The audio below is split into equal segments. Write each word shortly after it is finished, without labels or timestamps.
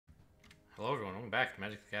Hello everyone, welcome back to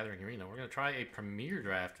Magic the Gathering Arena. We're going to try a Premier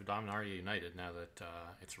Draft of Dominaria United now that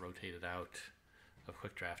it's rotated out of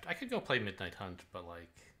Quick Draft. I could go play Midnight Hunt, but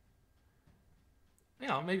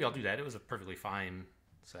maybe I'll do that. It was a perfectly fine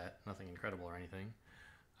set, nothing incredible or anything.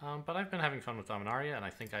 But I've been having fun with Dominaria, and I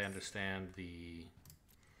think I understand the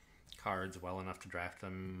cards well enough to draft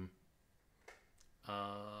them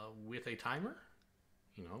with a timer.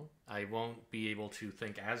 You know, I won't be able to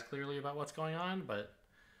think as clearly about what's going on, but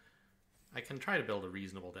I can try to build a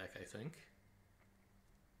reasonable deck, I think.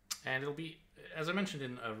 And it'll be, as I mentioned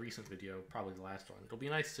in a recent video, probably the last one, it'll be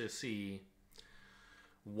nice to see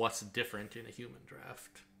what's different in a human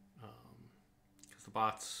draft. Because the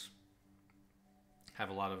bots have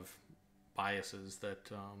a lot of biases that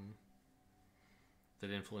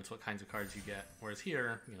that influence what kinds of cards you get. Whereas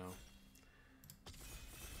here, you know,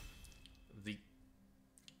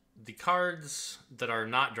 the cards that are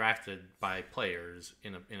not drafted by players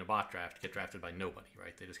in a bot draft get drafted by nobody,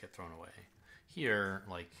 right? They just get thrown away. Here,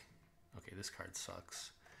 okay, this card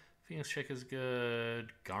sucks. Phoenix Chick is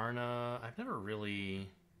good. Garna, I've never really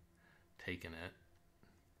taken it.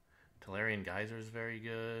 Tolarian Geyser is very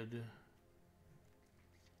good.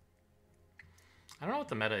 I don't know what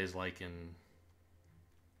the meta is like in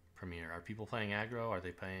Premier. Are people playing aggro? Are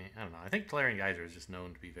they playing... I don't know. I think Tolarian Geyser is just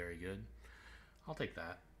known to be very good. I'll take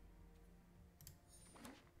that.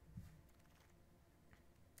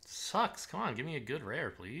 Sucks. Come on, give me a good rare,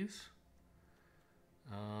 please.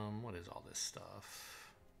 What is all this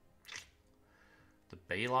stuff? The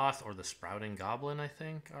Baloth or the Sprouting Goblin, I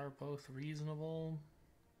think, are both reasonable.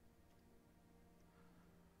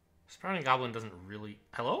 Sprouting Goblin doesn't really...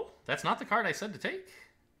 Hello? That's not the card I said to take?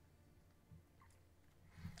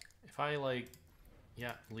 If I,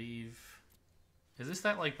 leave... Is this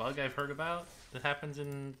that, bug I've heard about that happens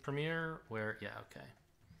in Premier? Where... Yeah, okay.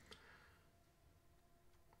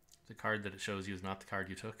 The card that it shows you is not the card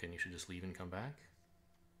you took, and you should just leave and come back.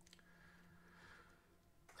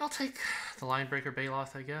 I'll take the Linebreaker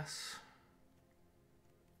Baloth, I guess.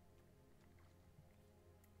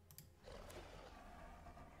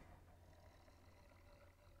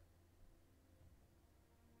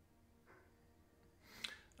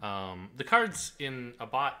 The cards in a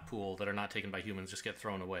bot pool that are not taken by humans just get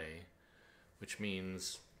thrown away, which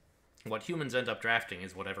means what humans end up drafting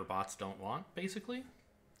is whatever bots don't want, basically.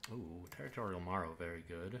 Ooh, Territorial Morrow, very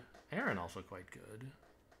good. Aaron also quite good.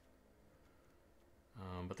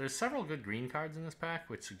 But there's several good green cards in this pack,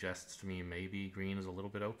 which suggests to me maybe green is a little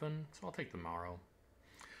bit open, so I'll take the Morrow.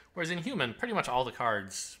 Whereas in human, pretty much all the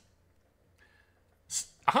cards...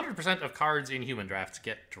 100% of cards in human drafts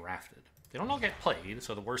get drafted. They don't all get played,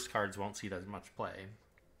 so the worst cards won't see as much play.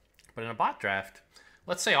 But in a bot draft,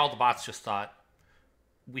 let's say all the bots just thought,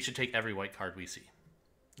 we should take every white card we see.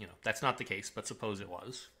 You know, that's not the case, but suppose it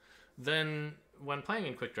was. Then, when playing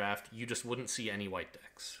in Quick Draft, you just wouldn't see any white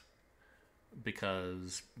decks.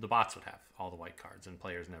 Because the bots would have all the white cards, and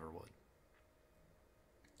players never would.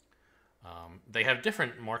 They have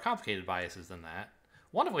different, more complicated biases than that.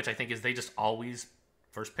 One of which I think is they just always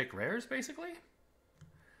first pick rares, basically.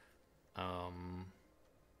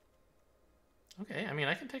 Okay, I mean,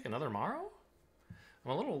 I can take another Morrow.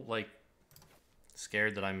 I'm a little,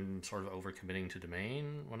 scared that I'm sort of overcommitting to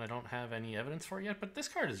Domain when I don't have any evidence for it yet, but this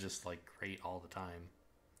card is just, great all the time.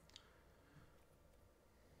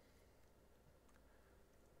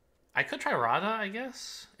 I could try Rada, I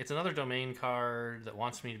guess. It's another Domain card that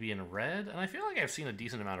wants me to be in red, and I feel like I've seen a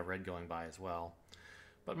decent amount of red going by as well.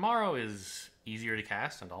 But Morrow is easier to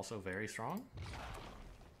cast and also very strong.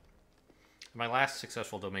 My last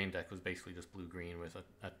successful Domain deck was basically just blue-green with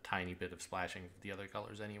a tiny bit of splashing of the other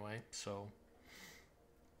colors anyway, so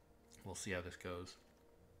we'll see how this goes.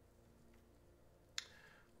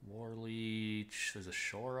 Warleech, there's a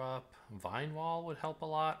Shore Up. Vine Wall would help a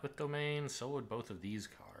lot with Domain, so would both of these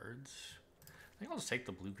cards. I think I'll just take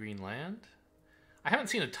the blue-green land. I haven't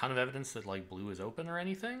seen a ton of evidence that blue is open or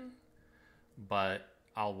anything, but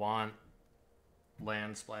I'll want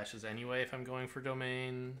land splashes anyway if I'm going for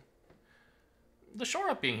Domain. The Shore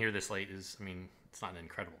Up being here this late is, I mean, it's not an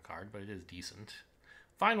incredible card, but it is decent.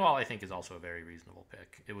 Vine Wall, I think, is also a very reasonable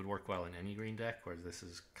pick. It would work well in any green deck, whereas this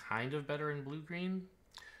is kind of better in blue-green.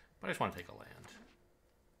 But I just want to take a land.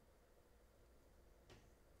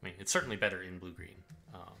 I mean, it's certainly better in blue-green.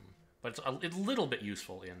 But it's a little bit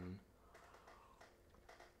useful in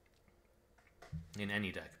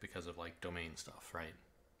any deck because of, Domain stuff, right?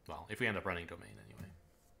 Well, if we end up running Domain anyway.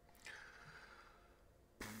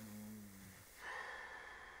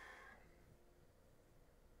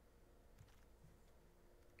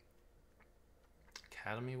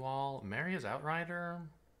 Academy Wall. Maria's Outrider.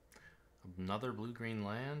 Another blue-green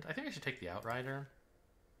land. I think I should take the Outrider.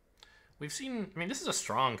 We've seen... I mean, this is a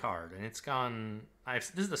strong card, and it's gone...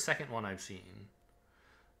 This is the second one I've seen.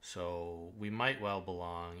 So we might well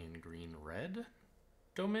belong in green-red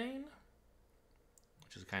domain,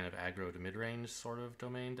 which is kind of aggro to mid-range sort of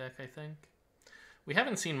domain deck, I think. We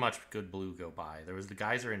haven't seen much good blue go by. There was the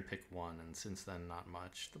Geyser in pick 1, and since then, not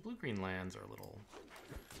much. The blue-green lands are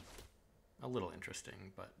a little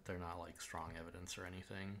interesting, but they're not like strong evidence or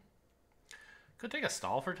anything. Could take a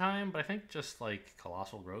stall for time, but I think just like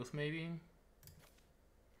Colossal Growth maybe.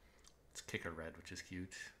 It's Kicker Red, which is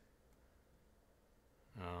cute.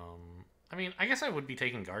 I mean, I guess I would be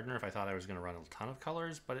taking Gardener if I thought I was going to run a ton of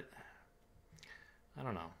colors, but I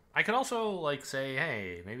don't know. I could also like say,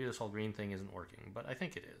 hey, maybe this whole green thing isn't working, but I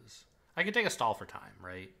think it is. I could take a stall for time,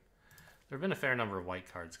 right? There have been a fair number of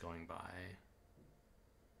white cards going by.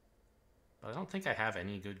 But I don't think I have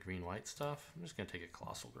any good green-white stuff. I'm just going to take a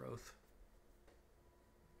Colossal Growth.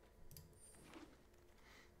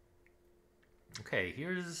 Okay,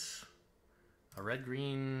 here's a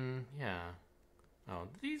red-green, yeah. Oh,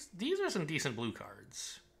 these are some decent blue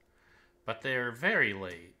cards. But they're very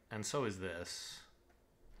late, and so is this.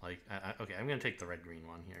 Like, okay, I'm going to take the red-green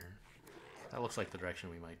one here. That looks like the direction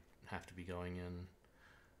we might have to be going in.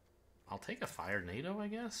 I'll take a Fire NATO, I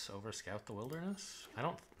guess, over Scout the Wilderness. I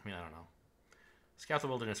don't know. Scout the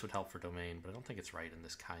Wilderness would help for domain, but I don't think it's right in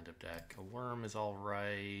this kind of deck. A Worm is all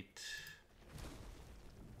right.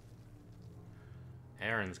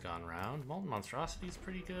 Aaron's gone round. Molten Monstrosity is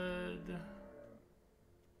pretty good.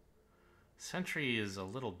 Sentry is a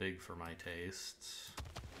little big for my tastes.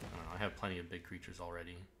 I don't know, I have plenty of big creatures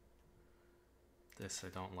already. This I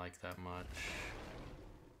don't like that much.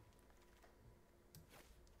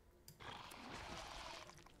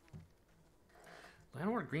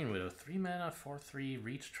 Landward Green Widow, 3 mana, 4/3,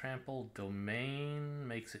 reach, trample, domain,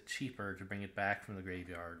 makes it cheaper to bring it back from the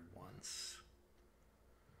graveyard once.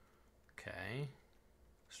 Okay.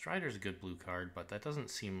 Strider's a good blue card, but that doesn't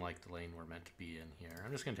seem like the lane we're meant to be in here.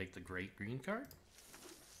 I'm just going to take the great green card.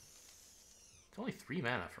 It's only 3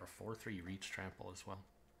 mana for a 4/3 reach trample as well.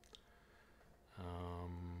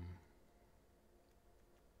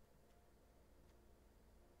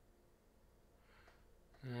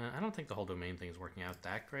 I don't think the whole domain thing is working out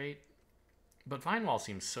that great. But Vine Wall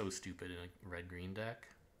seems so stupid in a red-green deck.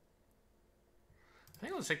 I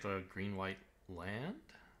think I'll take the green-white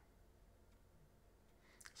land,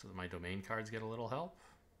 so that my domain cards get a little help.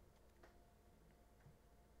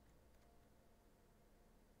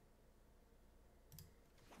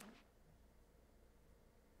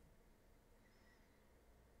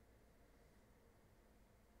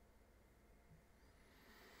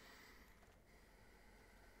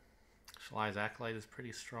 Shalai's Acolyte is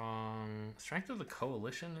pretty strong. Strength of the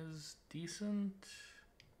Coalition is decent.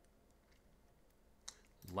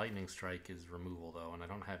 Lightning Strike is removal, though, and I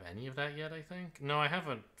don't have any of that yet, I think. No, I have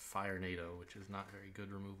a Fire NATO, which is not very good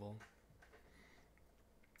removal.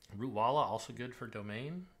 Rootwalla, also good for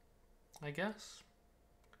domain, I guess.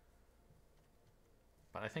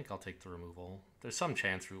 But I think I'll take the removal. There's some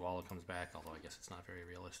chance Rootwalla comes back, although I guess it's not very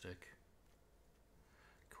realistic.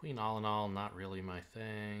 Queen All in All, not really my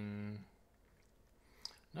thing.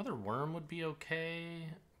 Another Worm would be okay,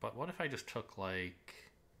 but what if I just took, like,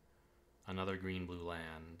 another green-blue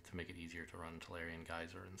land to make it easier to run Tolarian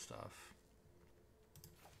Geyser and stuff?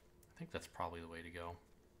 I think that's probably the way to go.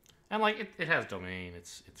 And, like, it has domain.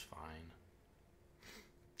 It's fine.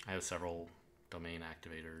 I have several domain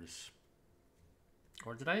activators.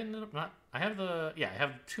 Or did I end up not... I have the... Yeah, I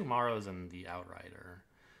have 2 Maros and the Outrider.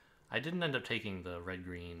 I didn't end up taking the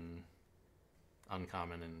red-green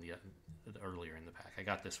uncommon in the earlier in the pack. I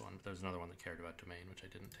got this one, but there's another one that cared about domain, which I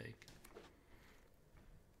didn't take.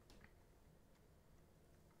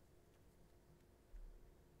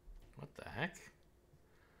 What the heck?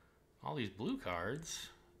 All these blue cards.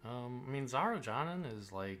 I mean, Zaro Jonin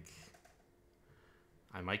is like...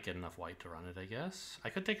 I might get enough white to run it, I guess. I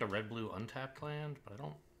could take a red-blue untapped land, but I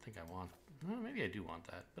don't think I want... Well, maybe I do want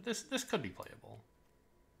that. But this could be playable.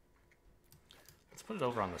 Let's put it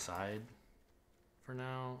over on the side for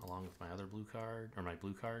now, along with my other blue card, or my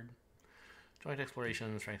blue card. Joint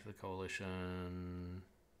Exploration, Strength of the Coalition.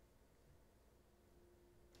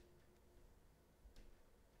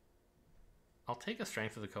 I'll take a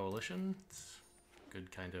Strength of the Coalition. It's a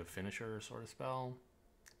good kind of finisher sort of spell.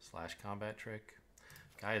 Slash combat trick.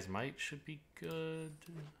 Gaia's Might should be good.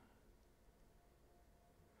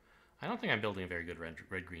 I don't think I'm building a very good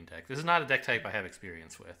red-green deck. This is not a deck type I have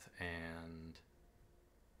experience with, and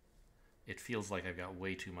it feels like I've got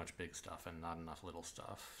way too much big stuff and not enough little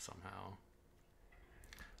stuff somehow.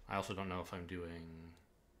 I also don't know if I'm doing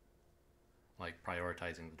like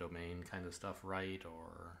prioritizing the domain kind of stuff right,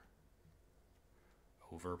 or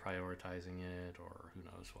over prioritizing it, or who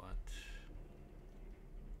knows what.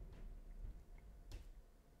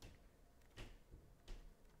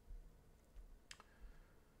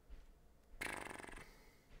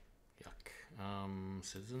 Yuck.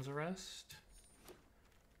 Citizen's arrest?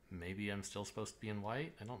 Maybe I'm still supposed to be in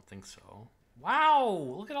white? I don't think so.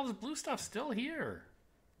 Wow! Look at all this blue stuff still here.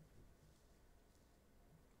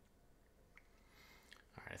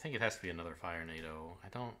 Alright, I think it has to be another Fire NATO. I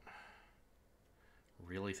don't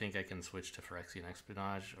really think I can switch to Phyrexian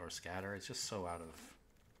Espionage or Scatter. It's just so out of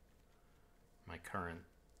my current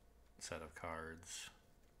set of cards.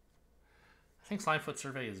 I think Slimefoot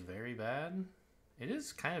Survey is very bad. It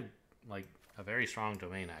is kind of like a very strong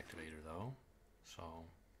domain activator though. So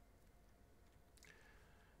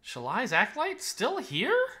Shalai's Acolyte still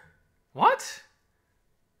here? What?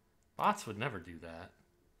 Bots would never do that.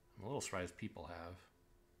 I'm a little surprised people have.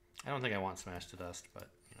 I don't think I want Smash to Dust, but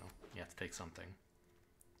you know, you have to take something.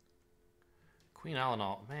 Queen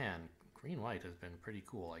Alanal, man, green-white has been pretty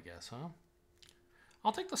cool, I guess, huh?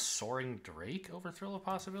 I'll take the Soaring Drake over Thrill of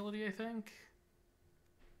Possibility, I think.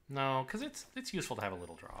 No, because it's useful to have a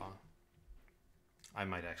little draw. I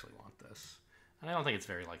might actually want this. And I don't think it's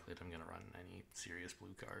very likely that I'm going to run any serious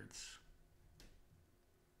blue cards.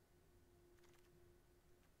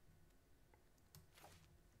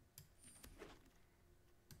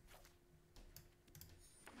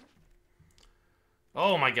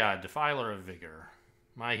 Oh my god, Defiler of Vigor.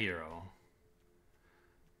 My hero.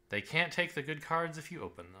 They can't take the good cards if you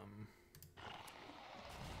open them.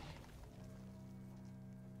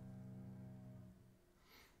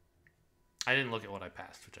 I didn't look at what I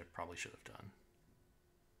passed, which I probably should have done.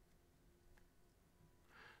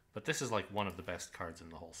 But this is like one of the best cards in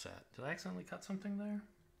the whole set. Did I accidentally cut something there?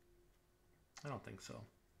 I don't think so.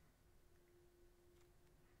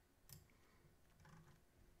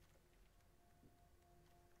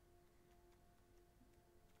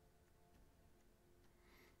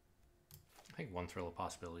 I think one Thrill of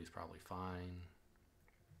Possibility is probably fine.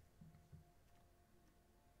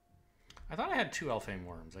 I thought I had 2 Elfame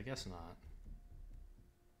Worms. I guess not.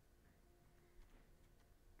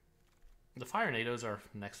 The Fire NATOs are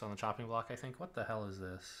next on the chopping block, I think. What the hell is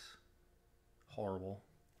this? Horrible.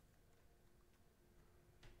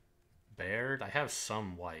 Baird? I have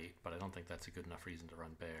some white, but I don't think that's a good enough reason to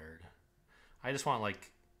run Baird. I just want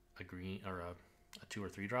like a green or a 2 or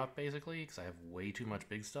 3 drop basically, because I have way too much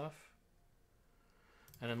big stuff.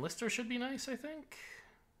 And Enlister should be nice, I think.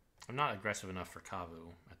 I'm not aggressive enough for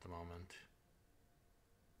Kavu at the moment.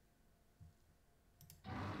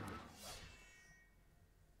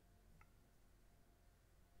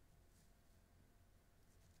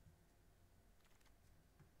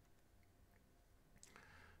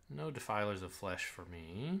 No Defilers of Flesh for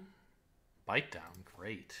me. Bite Down,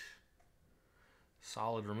 great.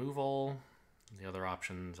 Solid removal. The other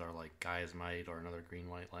options are like Gaia's Might or another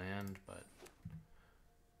green-white land, but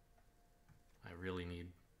I really need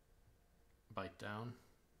Bite Down.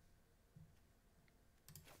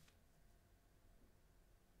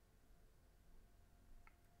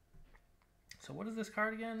 So what is this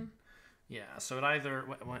card again? Yeah, so it either...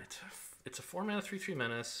 It's a 4-mana 3/3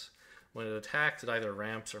 menace. When it attacks, it either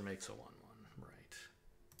ramps or makes a 1/1. Right.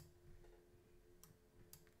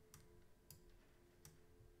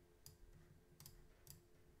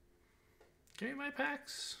 Give me my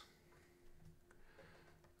packs.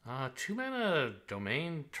 2-mana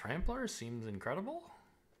Domain Trampler seems incredible.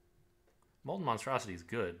 Molten Monstrosity is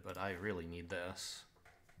good, but I really need this.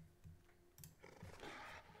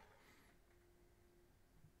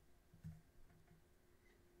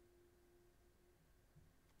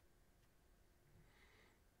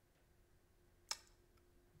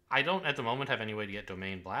 I don't, at the moment, have any way to get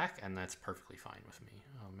Domain Black, and that's perfectly fine with me.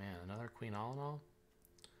 Oh man, another Queen Alanal?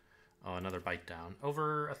 Oh, another Bite Down.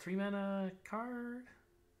 Over a 3-mana card?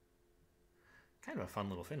 Kind of a fun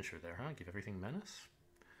little finisher there, huh? Give everything Menace.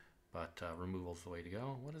 But removal's the way to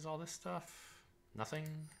go. What is all this stuff? Nothing?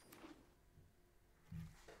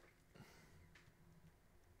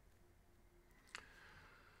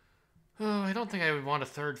 Oh, I don't think I would want a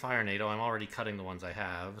 3rd Fire NATO. I'm already cutting the ones I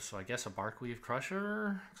have, so I guess a Barkweave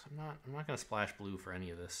Crusher. I'm not going to splash blue for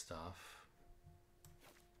any of this stuff.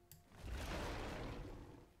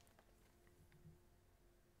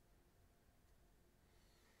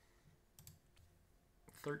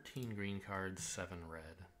 $13 green cards, 7 red.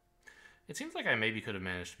 It seems like I maybe could have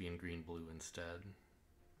managed to be in green-blue instead.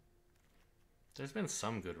 There's been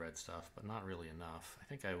some good red stuff, but not really enough. I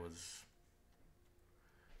think I was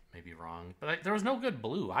maybe wrong. But there was no good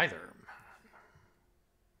blue either.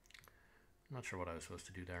 I'm not sure what I was supposed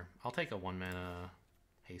to do there. I'll take a 1-mana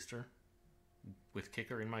haster with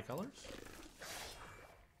kicker in my colors.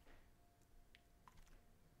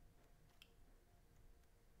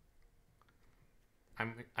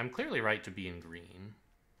 I'm clearly right to be in green,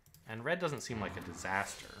 and red doesn't seem like a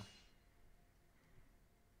disaster.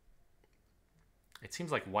 It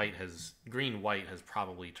seems like green-white has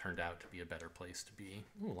probably turned out to be a better place to be.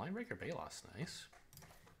 Ooh, Linebreaker Balos, nice.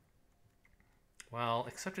 Well,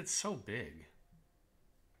 except it's so big.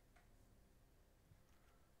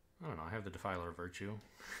 I don't know, I have the Defiler of Virtue,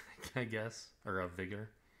 I guess, or of Vigor.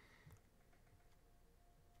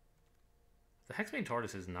 The Hexbane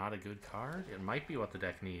Tortoise is not a good card. It might be what the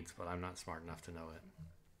deck needs, but I'm not smart enough to know it.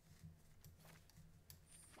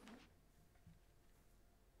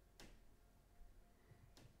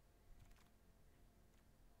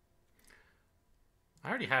 I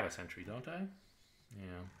already have a Sentry, don't I?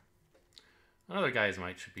 Yeah. Another Guy's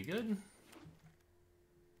Might should be good.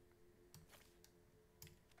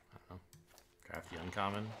 I don't know. Crafty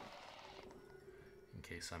Uncommon. In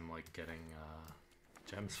case I'm like getting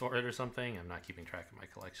gems for it or something. I'm not keeping track of my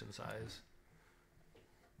collection size.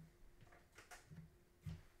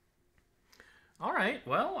 Alright,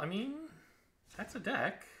 well, I mean, that's a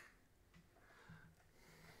deck.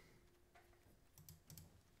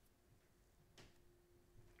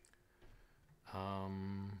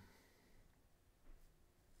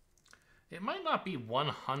 It might not be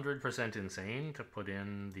 100% insane to put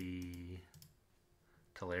in the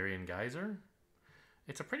Tolarian Geyser.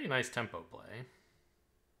 It's a pretty nice tempo play.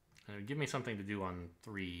 And it would give me something to do on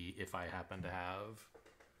 3 if I happen to have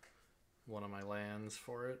one of my lands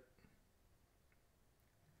for it.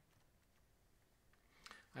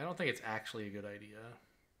 I don't think it's actually a good idea.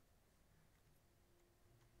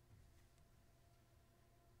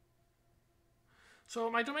 So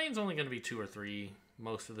my domain's only going to be 2 or 3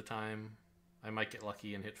 most of the time. I might get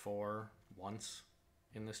lucky and hit 4 once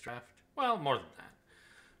in this draft. Well, more than that.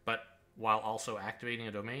 But while also activating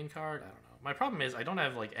a domain card, I don't know. My problem is I don't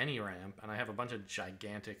have like any ramp, and I have a bunch of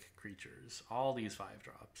gigantic creatures. All these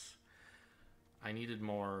 5-drops. I needed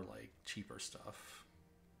more like cheaper stuff.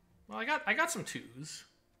 Well, I got some 2s,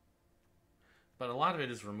 but a lot of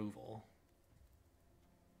it is removal.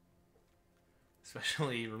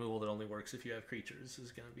 Especially removal that only works if you have creatures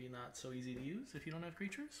is going to be not so easy to use if you don't have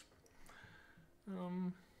creatures.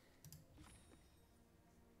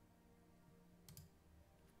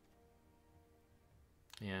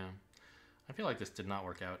 Yeah. I feel like this did not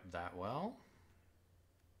work out that well.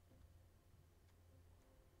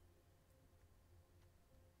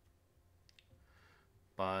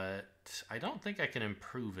 But I don't think I can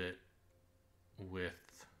improve it with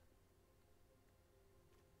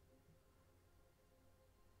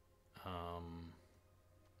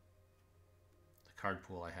the card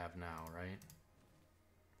pool I have now, right?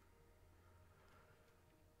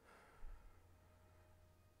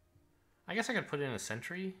 I guess I could put in a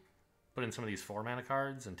Sentry, put in some of these 4-mana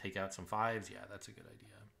cards and take out some 5s. Yeah, that's a good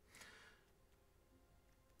idea.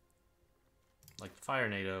 Like the Fire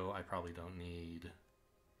NATO, I probably don't need.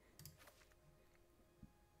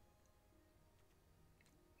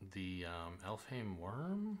 The Elfheim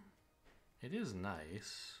Worm, it is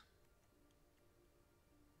nice.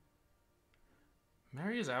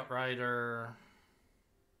 Maria's Outrider.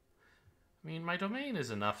 I mean, my domain is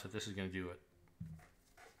enough that this is going to do it.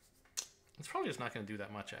 It's probably just not going to do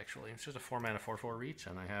that much, actually. It's just a 4-mana 4/4 reach,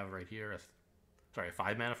 and I have right here a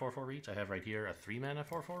 5-mana 4/4 reach. I have right here a 3-mana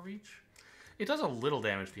 4/4 reach. It does a little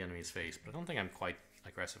damage to the enemy's face, but I don't think I'm quite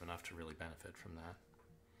aggressive enough to really benefit from that.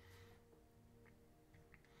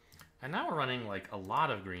 And now we're running like a lot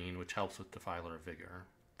of green, which helps with Defiler of Vigor.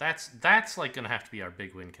 That's like gonna have to be our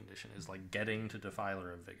big win condition, is like getting to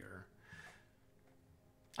Defiler of Vigor.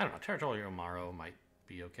 I don't know, Territorial Morrow might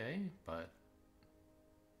be okay, but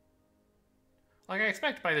like I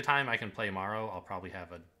expect by the time I can play Morrow, I'll probably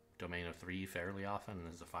have a domain of 3 fairly often, and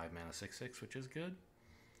there's a 5-mana 6/6, which is good.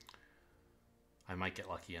 I might get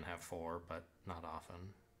lucky and have 4, but not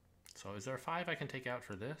often. So is there a 5 I can take out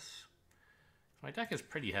for this? My deck is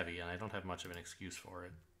pretty heavy, and I don't have much of an excuse for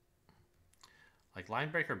it. Like,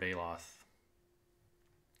 Linebreaker Baloth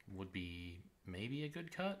would be maybe a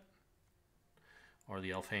good cut. Or the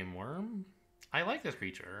Elfheim Worm. I like this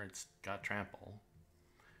creature. It's got trample.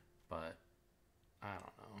 But, I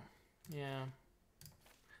don't know. Yeah.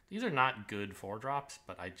 These are not good 4-drops,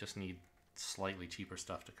 but I just need slightly cheaper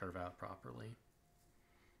stuff to curve out properly.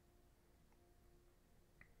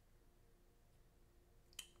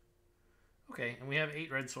 Okay, and we have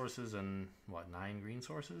 8 red sources and, what, 9 green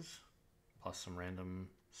sources? Plus some random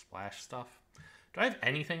splash stuff. Do I have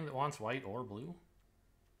anything that wants white or blue?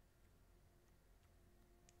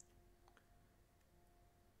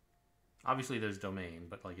 Obviously there's domain,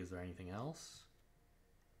 but like, is there anything else?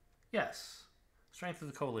 Yes. Strength of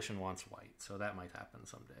the Coalition wants white, so that might happen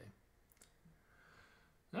someday.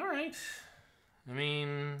 Alright. I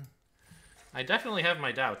mean, I definitely have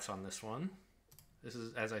my doubts on this one. This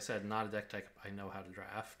is, as I said, not a deck type I know how to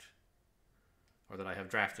draft. Or that I have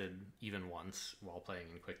drafted even once while playing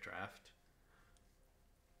in Quick Draft.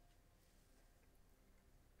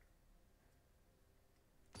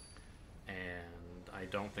 And I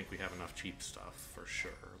don't think we have enough cheap stuff for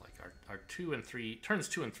sure. Like our 2 and 3, turns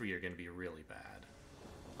 2 and 3 are going to be really bad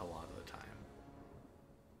a lot of the time.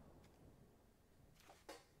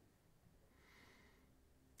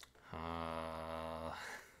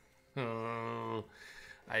 Oh,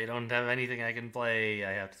 I don't have anything I can play.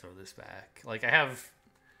 I have to throw this back. Like, I have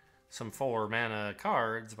some 4 mana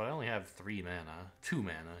cards, but I only have 3 mana. 2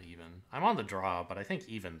 mana, even. I'm on the draw, but I think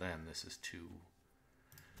even then this is too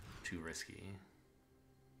risky.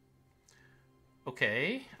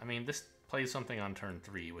 Okay, I mean, this plays something on turn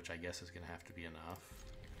 3, which I guess is going to have to be enough.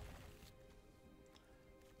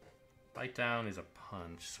 Bite down is a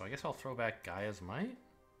punch, so I guess I'll throw back Gaia's Might.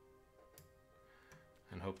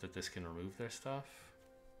 And hope that this can remove their stuff.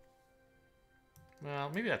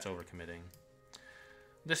 Well, maybe that's overcommitting.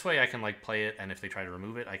 This way I can like play it, and if they try to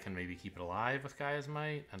remove it, I can maybe keep it alive with Gaia's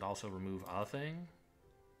Might, and also remove a thing.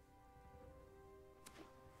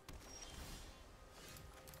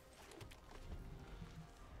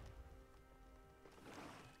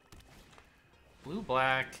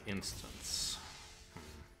 Blue-black instance.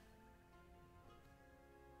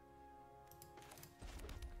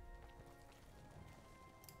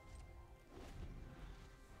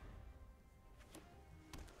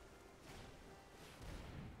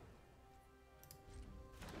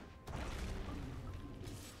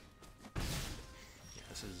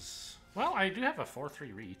 Well, I do have a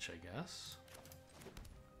 4/3 reach, I guess.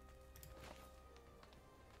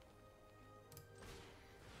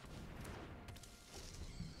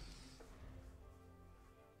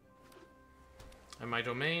 And my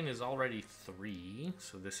domain is already 3,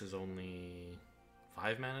 so this is only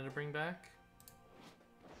 5 mana to bring back.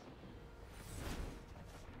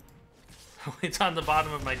 Oh, it's on the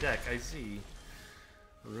bottom of my deck, I see.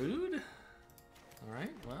 Rude?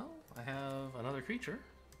 Alright, well, I have another creature.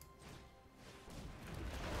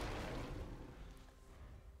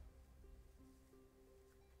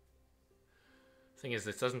 Thing is,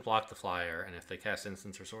 this doesn't block the flyer, and if they cast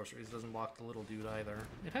instants or sorceries, it doesn't block the little dude either.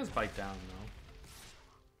 It has bite down,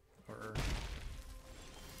 though. Or...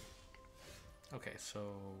 okay,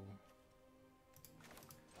 so...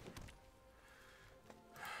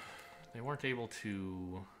 they weren't able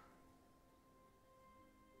to...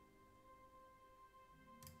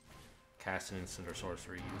 cast an instant or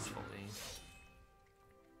sorcery usefully.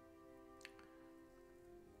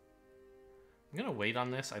 I'm gonna wait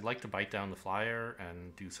on this. I'd like to bite down the flyer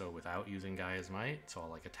and do so without using Gaia's Might. So I'll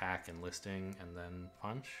like attack and listing and then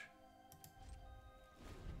punch.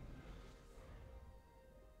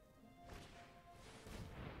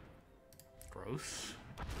 Gross.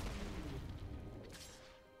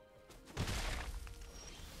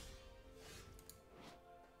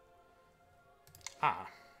 Ah,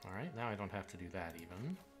 alright, now I don't have to do that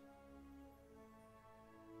even.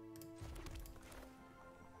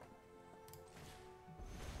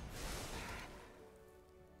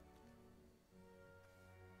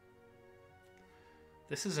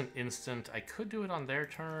 This is an instant. I could do it on their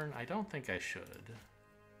turn. I don't think I should.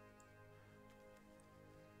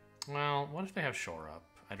 Well, what if they have Shore Up?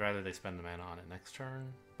 I'd rather they spend the mana on it next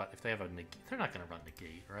turn. But if they have a negate, they're not going to run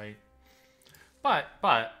negate, right?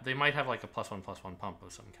 But they might have like a +1/+1 pump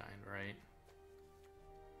of some kind, right?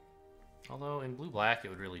 Although in blue-black it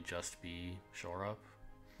would really just be Shore Up.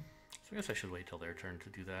 So I guess I should wait till their turn to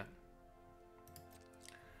do that.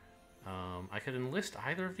 I could enlist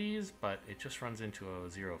either of these, but it just runs into a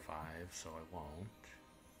 0/5, so I won't.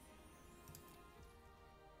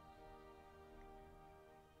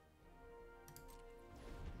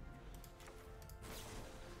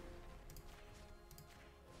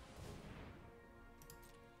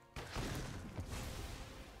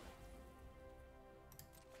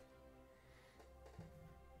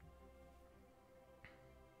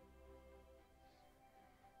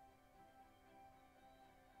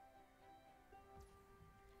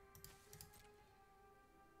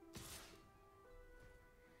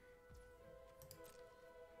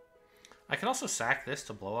 I can also sack this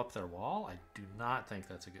to blow up their wall. I do not think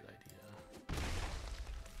that's a good idea.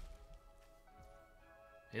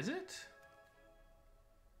 Is it?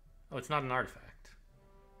 Oh, it's not an artifact.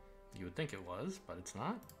 You would think it was, but it's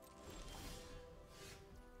not.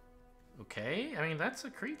 Okay, I mean, that's a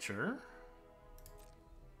creature.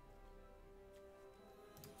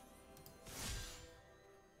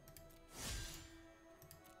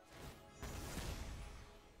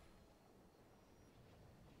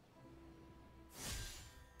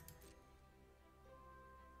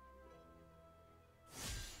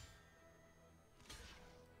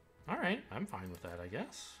 Alright, I'm fine with that, I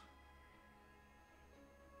guess.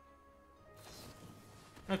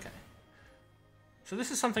 Okay. So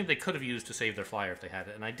this is something they could have used to save their flyer if they had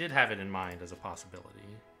it, and I did have it in mind as a possibility.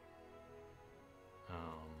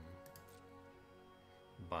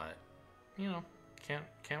 But, you know,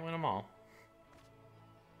 can't win them all.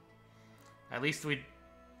 At least we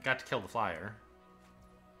got to kill the flyer.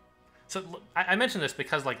 So I mentioned this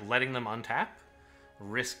because, like, letting them untap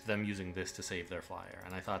risked them using this to save their flyer,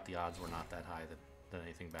 and I thought the odds were not that high that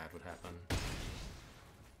anything bad would happen.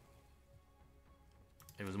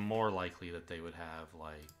 It was more likely that they would have,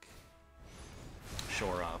 like,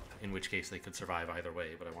 shore up, in which case they could survive either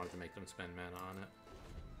way, but I wanted to make them spend mana on it.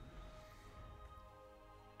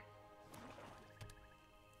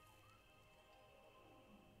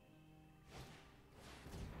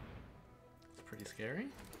 It's pretty scary.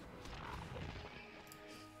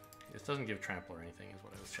 This doesn't give trample or anything, is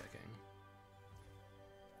what I was checking.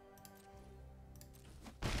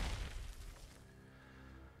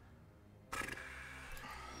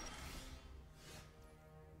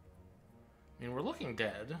 I mean, we're looking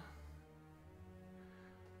dead.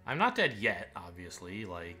 I'm not dead yet, obviously.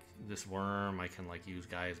 Like, this worm, I can, like, use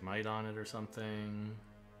Gaia's Might on it or something.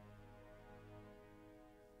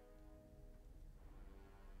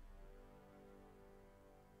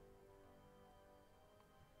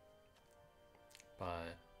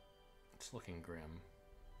 But it's looking grim.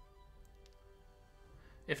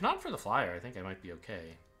 If not for the flyer, I think I might be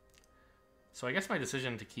okay. So I guess my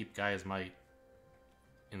decision to keep Gaia's Might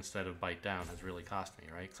instead of Bite Down has really cost me,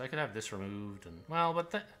 right? Because I could have this removed, and, well,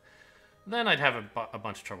 but then I'd have a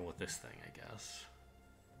bunch of trouble with this thing, I guess.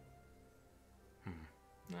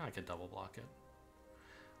 No, I could double block it.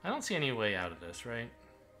 I don't see any way out of this, right?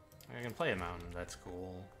 I can play a mountain, that's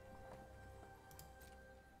cool.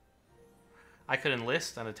 I could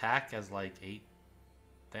enlist an attack as, like, 8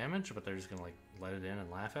 damage, but they're just gonna, like, let it in and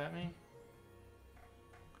laugh at me.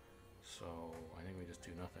 So, I think we just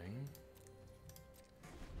do nothing.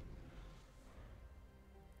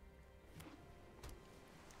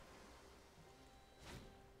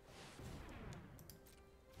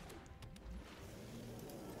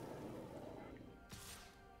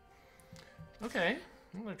 Okay,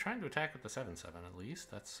 well, they're trying to attack with the 7/7 at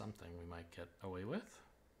least. That's something we might get away with.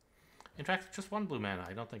 In fact, just 1 blue mana.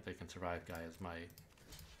 I don't think they can survive Gaia's Might.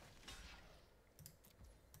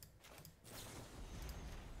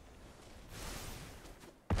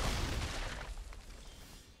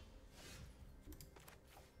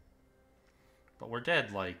 But we're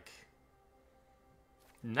dead, like,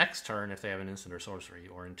 next turn if they have an instant or sorcery,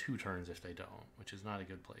 or in 2 turns if they don't, which is not a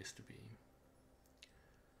good place to be.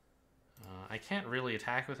 I can't really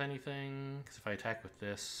attack with anything, because if I attack with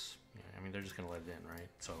this, yeah, I mean, they're just going to let it in, right?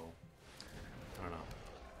 So, I don't know.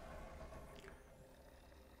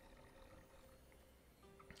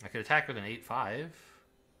 I could attack with an 8/5.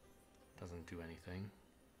 Doesn't do anything.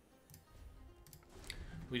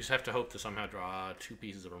 We just have to hope to somehow draw 2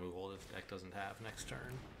 pieces of removal that the deck doesn't have next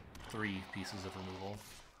turn. 3 pieces of removal.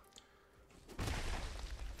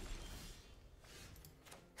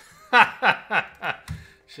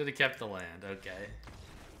 Should have kept the land, okay.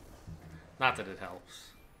 Not that it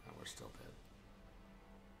helps. No, we're still dead.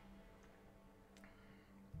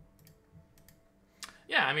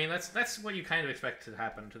 Yeah, I mean, that's what you kind of expect to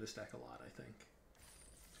happen to this deck a lot, I think.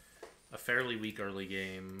 A fairly weak early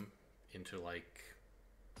game into, like,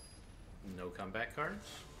 no comeback cards.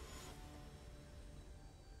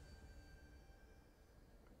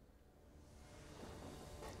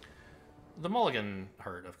 The mulligan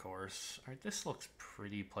hurt, of course. All right, this looks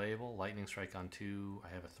pretty playable. Lightning Strike on 2. I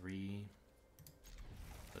have a 3.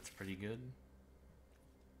 That's pretty good.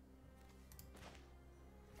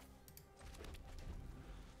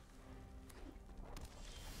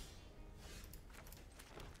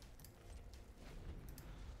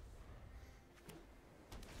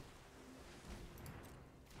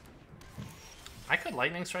 I could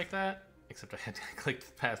Lightning Strike that, except I had to click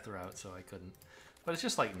the path route, so I couldn't. But it's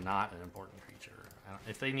just, like, not an important creature.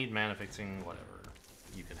 If they need mana fixing, whatever,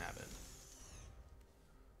 you can have it.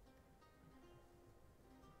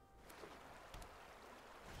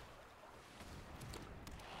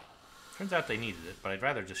 Turns out they needed it, but I'd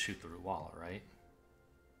rather just shoot the Ruwala, right?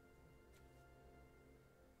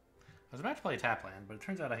 I was about to play a tap land, but it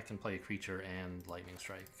turns out I can play a creature and Lightning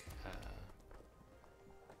Strike.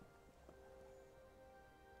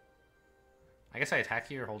 I guess I attack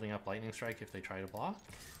here holding up Lightning Strike if they try to block.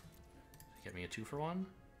 Get me a 2-for-1.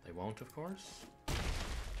 They won't, of course.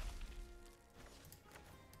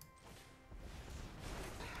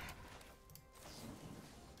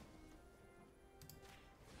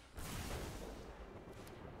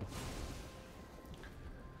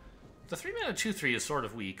 The 3-mana 2/3 is sort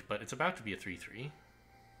of weak, but it's about to be a 3/3.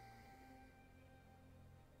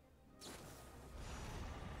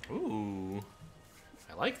 Ooh.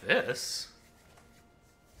 I like this.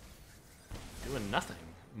 Doing nothing.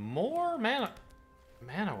 More mana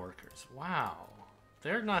workers. Wow.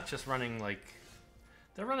 They're not just running like...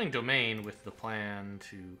 They're running Domain with the plan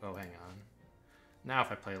to... Oh, hang on. Now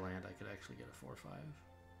if I play land, I could actually get a 4/5.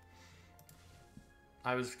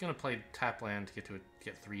 I was going to play tap land to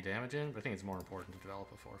get 3 damage in, but I think it's more important to develop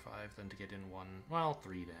a 4/5 than to get in 1... Well,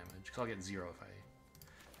 3 damage, because I'll get 0 if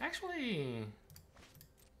I... Actually...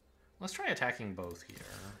 Let's try attacking both here.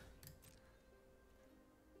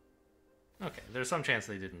 Okay, there's some chance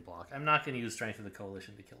they didn't block. I'm not going to use Strength of the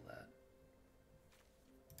Coalition to kill that.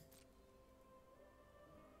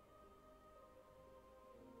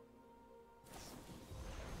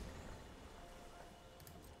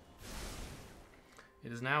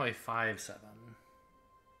 It is now a 5/7.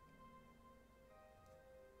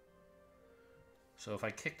 So if I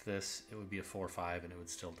kicked this, it would be a 4/5 and it would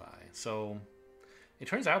still die. So it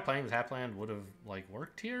turns out playing the tap land would have like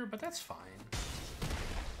worked here, but that's fine.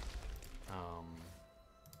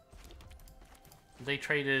 They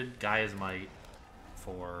traded Gaia's Might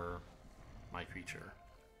for my creature.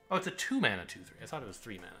 Oh, it's a 2-mana 2/3. I thought it was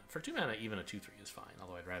 3 mana. For 2 mana, even a 2/3 is fine,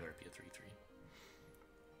 although I'd rather it be a 3/3.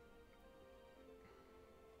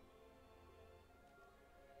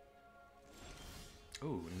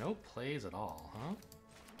 Ooh, no plays at all, huh?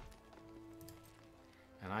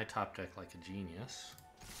 And I top deck like a genius.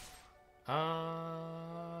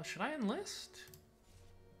 Should I enlist?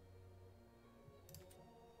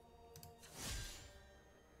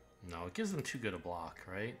 No, it gives them too good a block,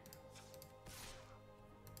 right?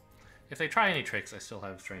 If they try any tricks, I still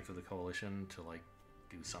have Strength of the Coalition to, like,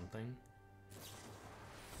 do something.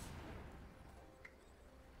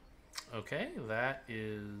 Okay, that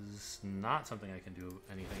is not something I can do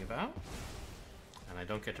anything about. And I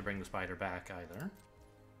don't get to bring the spider back either.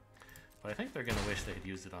 But I think they're going to wish they had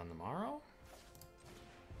used it on the morrow.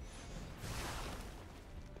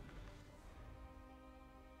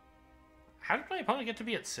 How did my opponent get to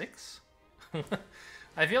be at 6?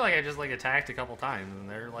 I feel like I just like attacked a couple times and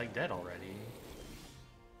they're like dead already.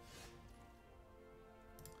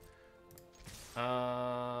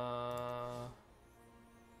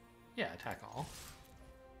 Yeah, attack all.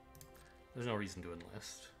 There's no reason to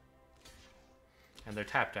enlist. And they're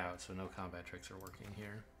tapped out, so no combat tricks are working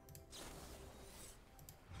here.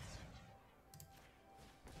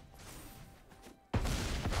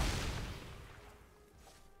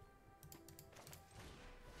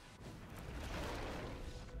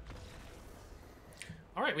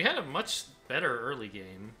 Alright, we had a much better early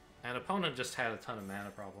game. And opponent just had a ton of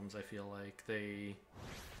mana problems, I feel like. They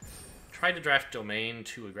tried to draft Domain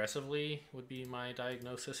too aggressively, would be my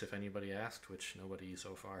diagnosis, if anybody asked, which nobody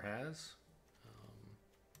so far has.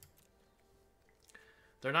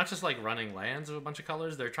 They're not just like running lands of a bunch of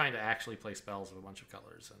colors, they're trying to actually play spells of a bunch of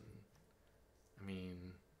colors. And I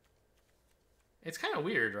mean, it's kind of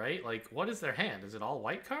weird, right? Like, what is their hand? Is it all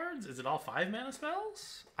white cards? Is it all 5-mana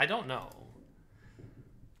spells? I don't know.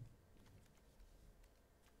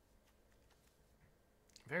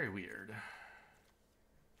 Very weird.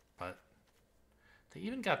 But they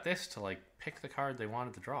even got this to, like, pick the card they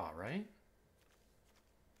wanted to draw, right?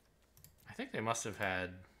 I think they must have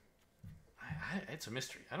had... it's a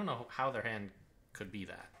mystery. I don't know how their hand could be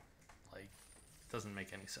that. Like, it doesn't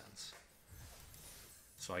make any sense.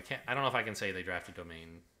 So I don't know if I can say they drafted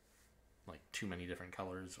Domain, like, too many different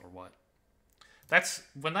colors or what.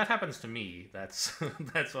 When that happens to me, that's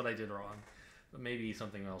what I did wrong. But maybe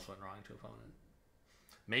something else went wrong to opponent.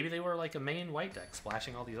 Maybe they were like a main white deck,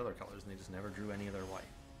 splashing all these other colors, and they just never drew any of their white.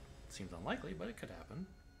 Seems unlikely, but it could happen.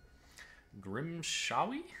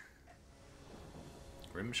 Grimshawi?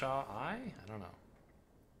 Grimshaw Eye? I don't know.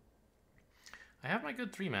 I have my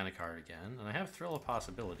good 3-mana card again, and I have Thrill of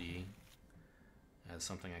Possibility as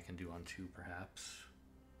something I can do on 2, perhaps.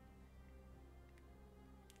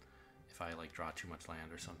 If I, like, draw too much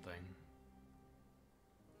land or something.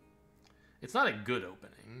 It's not a good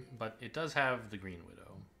opening, but it does have the Green Widow.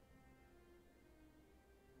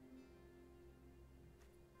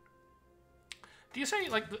 Do you say,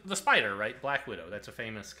 like, the spider, right? Black Widow, that's a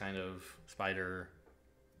famous kind of spider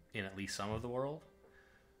in at least some of the world.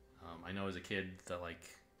 I know as a kid that, like,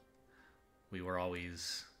 we were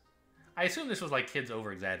always... I assume this was, like, kids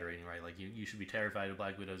over-exaggerating, right? Like, you should be terrified of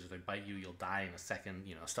Black Widows. If they bite you, you'll die in a second,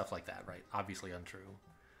 you know, stuff like that, right? Obviously untrue.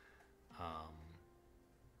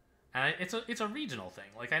 And it's a regional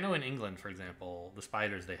thing. Like, I know in England, for example, the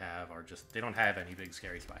spiders they have are just... They don't have any big,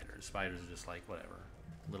 scary spiders. Spiders are just, like, whatever.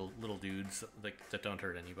 Little dudes that don't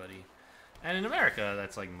hurt anybody. And in America,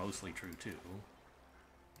 that's like mostly true too.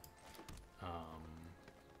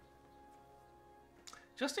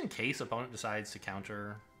 Just in case opponent decides to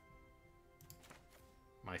counter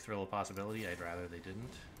my Thrill of Possibility, I'd rather they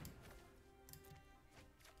didn't.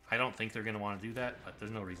 I don't think they're going to want to do that, but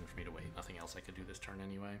there's no reason for me to wait. Nothing else I could do this turn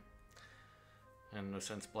anyway. And no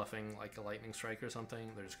sense bluffing like a Lightning Strike or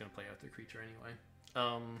something. They're just going to play out their creature anyway.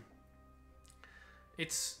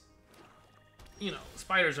 It's, you know,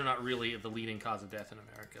 spiders are not really the leading cause of death in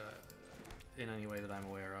America in any way that I'm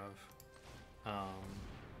aware of.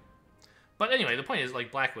 But anyway, the point is,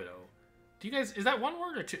 like, Black Widow. Do you guys, is that one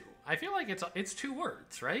word or two? I feel like it's 2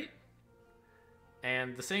 words, right?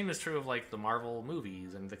 And the same is true of, like, the Marvel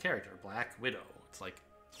movies and the character, Black Widow. It's like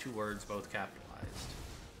 2 words, both capitalized.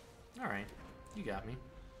 Alright, you got me.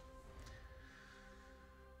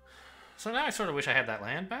 So now I sort of wish I had that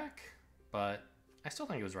land back, but I still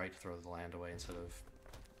think it was right to throw the land away instead of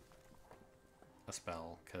a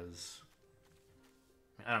spell, because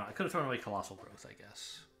I don't know, I could have thrown away Colossal Growth, I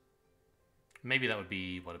guess. Maybe that would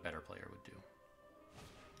be what a better player would do.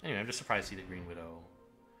 Anyway, I'm just surprised to see that Green Widow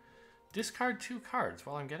discard 2 cards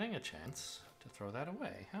while I'm getting a chance to throw that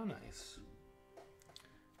away. How nice.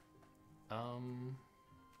 Opponent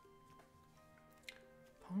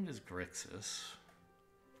is Grixis.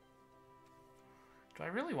 Do I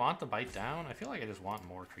really want the bite down? I feel like I just want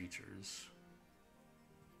more creatures.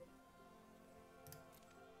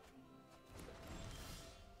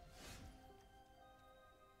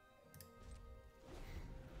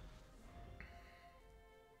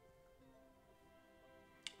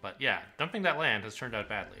 But yeah, dumping that land has turned out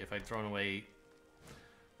badly. If I'd thrown away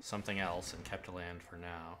something else and kept a land for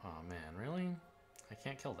now. Oh man, really? I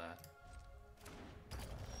can't kill that.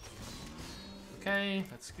 Okay,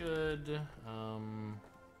 that's good.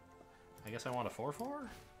 I guess I want a 4/4?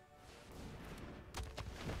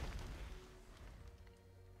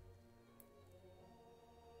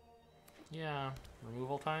 Yeah,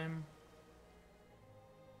 removal time.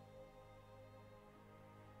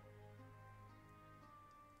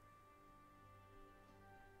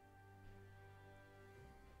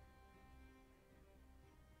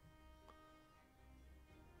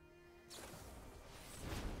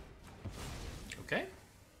 Okay.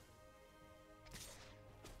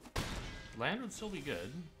 Land would still be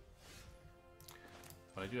good.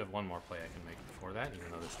 But I do have one more play I can make before that,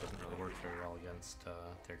 even though this doesn't really work very well against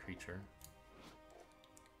their creature.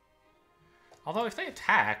 Although if they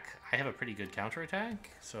attack, I have a pretty good counterattack,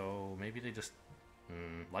 so maybe they just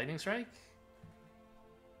Lightning Strike?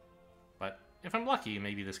 But if I'm lucky,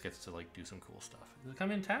 maybe this gets to like do some cool stuff. Does it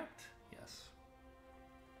come in tapped? Yes.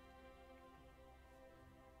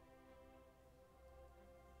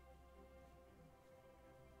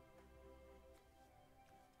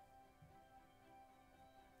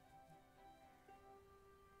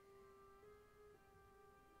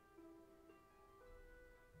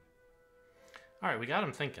 Alright, we got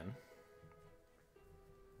him thinking.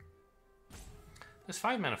 This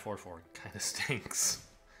 5-mana 4/4 kind of stinks.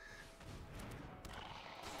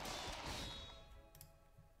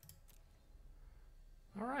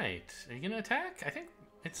 Alright, are you gonna attack? I think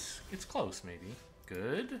it's close, maybe.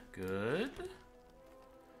 Good, good.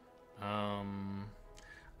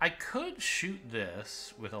 I could shoot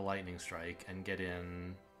this with a Lightning Strike and get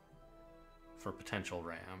in for potential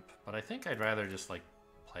ramp, but I think I'd rather just, like,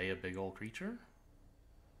 play a big old creature.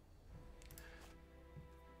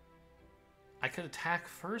 I could attack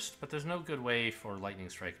first, but there's no good way for Lightning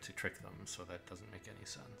Strike to trick them, so that doesn't make any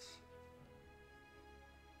sense.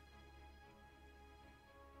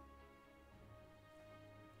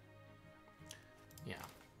 Yeah.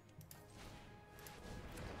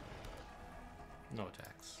 No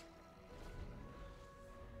attacks.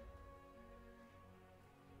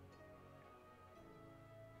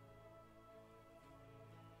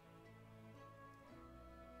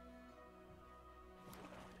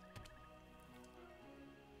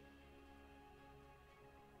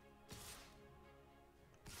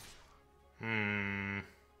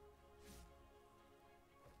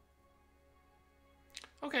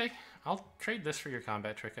 Okay, I'll trade this for your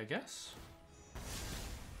combat trick, I guess.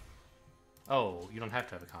 Oh, you don't have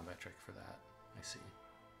to have a combat trick for that. I see.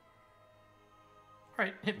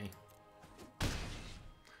 Alright, hit me.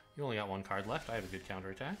 You only got 1 card left. I have a good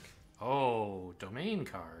counterattack. Oh, domain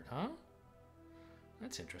card, huh?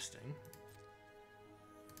 That's interesting.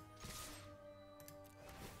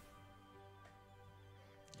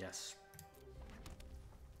 Yes.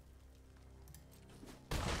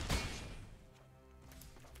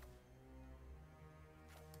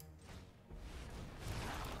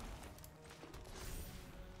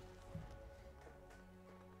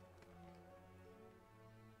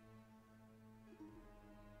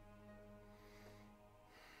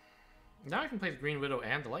 Now I can play the Green Widow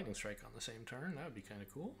and the Lightning Strike on the same turn. That would be kind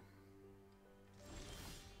of cool.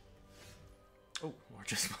 Oh, or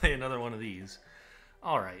just play another one of these.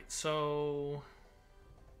 Alright, so...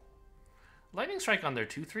 Lightning Strike on their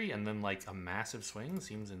 2-3 and then like a massive swing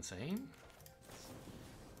seems insane.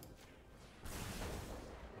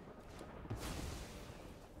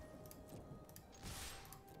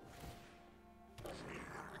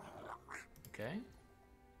 Okay.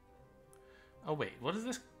 Oh wait, what does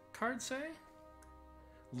this card say?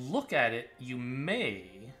 Look at it, you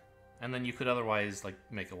may, and then you could otherwise like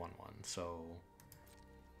make a 1/1. So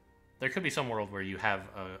there could be some world where you have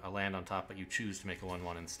a land on top, but you choose to make a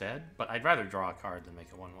 1/1 instead. But I'd rather draw a card than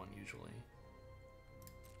make a 1/1 usually.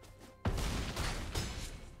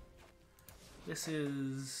 This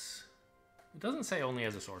is... It doesn't say only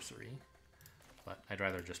as a sorcery, but I'd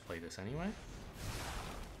rather just play this anyway.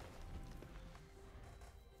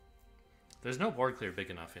 There's no board clear big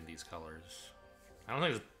enough in these colors. I don't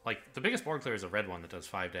think there's... Like, the biggest board clear is a red one that does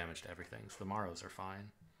 5 damage to everything, so the Maros are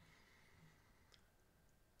fine.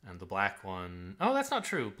 And the black one... Oh, that's not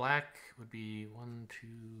true. Black would be 1, 2,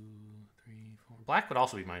 3, 4... Black would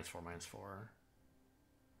also be -4/-4.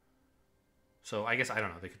 So I guess, I don't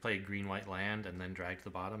know, they could play a green-white land and then drag to the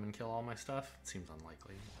bottom and kill all my stuff? It seems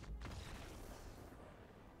unlikely.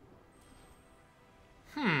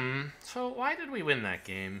 So why did we win that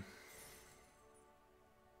game?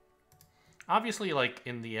 Obviously, like,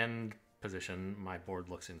 in the end position, my board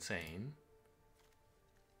looks insane.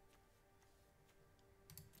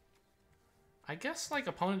 I guess, like,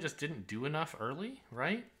 opponent just didn't do enough early,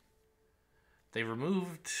 right? They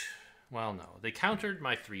removed... Well, no. They countered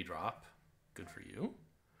my 3-drop. Good for you.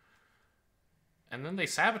 And then they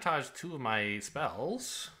sabotaged 2 of my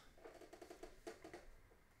spells.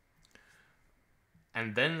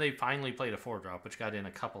 And then they finally played a 4-drop, which got in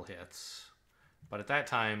a couple hits. But at that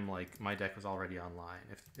time, like, my deck was already online.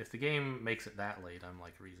 If the game makes it that late, I'm,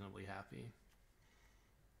 like, reasonably happy.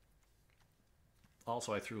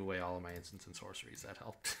 Also, I threw away all of my instants and sorceries. That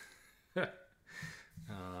helped.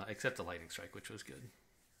 Except the Lightning Strike, which was good.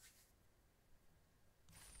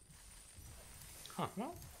 Huh,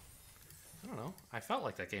 well, I don't know. I felt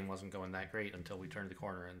like that game wasn't going that great until we turned the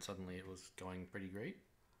corner and suddenly it was going pretty great.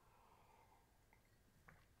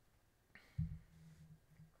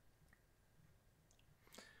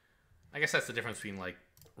 I guess that's the difference between, like,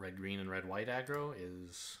 red-green and red-white aggro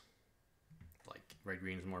is, like,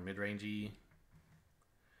 red-green is more mid-rangey,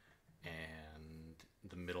 and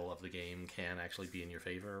the middle of the game can actually be in your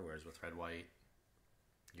favor, whereas with red-white,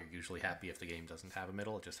 you're usually happy if the game doesn't have a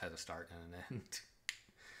middle, it just has a start and an end.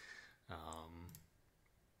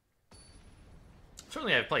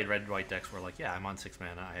 Certainly I've played red-white decks where, like, yeah, I'm on 6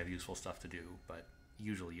 mana, I have useful stuff to do, but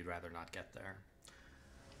usually you'd rather not get there.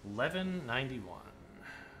 1191.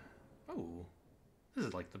 Oh, this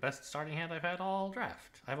is like the best starting hand I've had all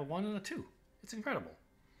draft. I have a 1 and a 2. It's incredible.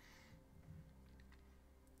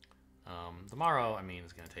 The Maro, I mean,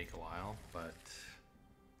 is going to take a while, but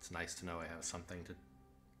it's nice to know I have something to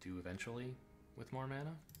do eventually with more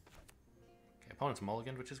mana. Okay, opponent's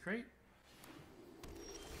mulliganed, which is great.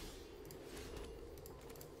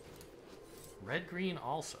 Red-green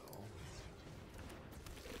also.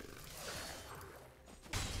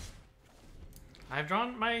 I've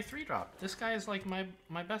drawn my 3-drop. This guy is like my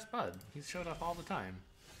best bud. He's showed up all the time.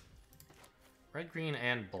 Red, green,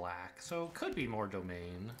 and black. So could be more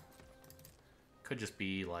domain. Could just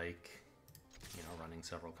be like, you know, running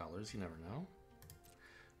several colors. You never know.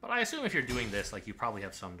 But I assume if you're doing this, like, you probably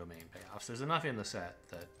have some domain payoffs. There's enough in the set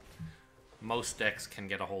that most decks can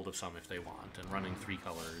get a hold of some if they want. And running 3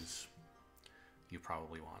 colors, you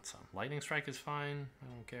probably want some. Lightning Strike is fine.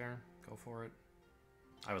 I don't care. Go for it.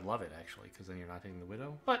 I would love it, actually, because then you're not hitting the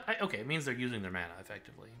Widow. But, okay, it means they're using their mana,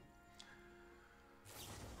 effectively.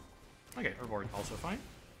 Okay, reward also fine.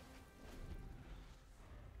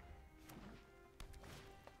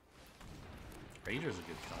 Rager's a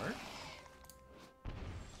good card.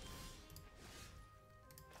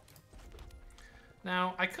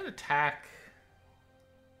 Now, I could attack...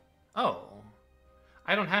 Oh.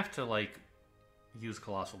 I don't have to, like, use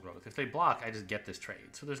Colossal Growth. If they block, I just get this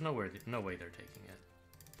trade. So there's no way they're taking it.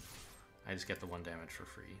 I just get the 1 damage for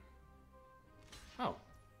free. Oh.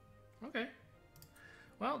 Okay.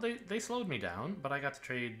 Well, they slowed me down, but I got to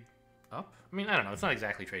trade up. I mean, I don't know. It's not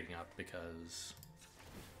exactly trading up because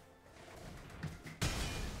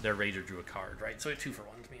their Rager drew a card, right? So it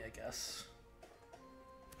 2-for-1'd me, I guess.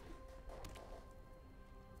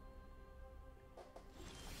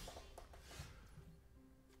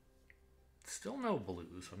 Still no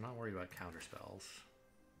blue, so I'm not worried about counter spells.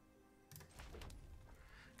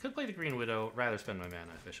 Could play the Green Widow, rather spend my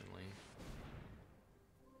mana efficiently.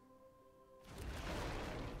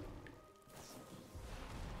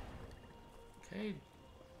 Okay,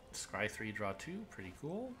 scry 3, draw 2, pretty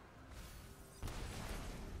cool.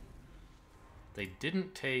 They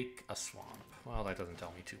didn't take a swamp. Well, that doesn't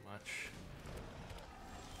tell me too much.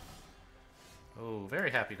 Oh, very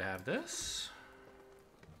happy to have this.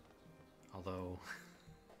 Although,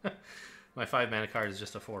 my 5 mana card is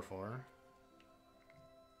just a 4/4.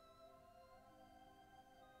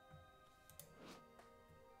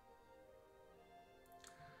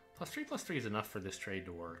 +3/+3 is enough for this trade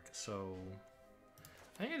to work, so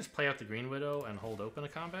I think I just play out the Green Widow and hold open a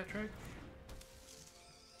combat trick.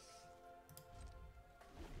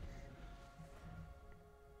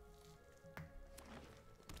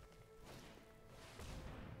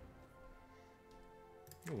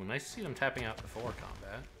 Ooh, nice to see them tapping out before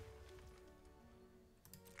combat.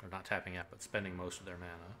 Or not tapping out, but spending most of their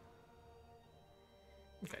mana.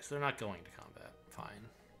 Okay, so they're not going to combat. Fine.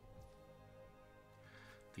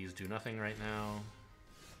 These do nothing right now.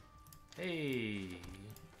 Hey!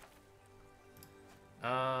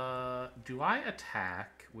 Do I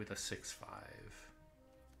attack with a 6/5?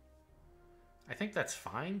 I think that's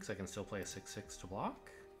fine, because I can still play a 6/6 to block.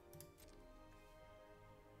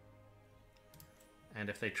 And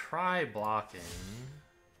if they try blocking,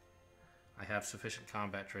 I have sufficient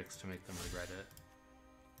combat tricks to make them regret it.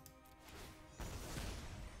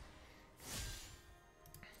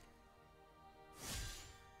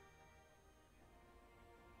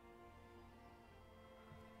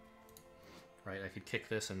 Right, I could kick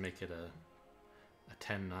this and make it a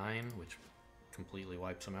 10-9, which completely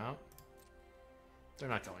wipes them out. They're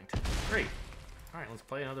not going to. Great. Alright, let's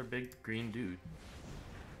play another big green dude.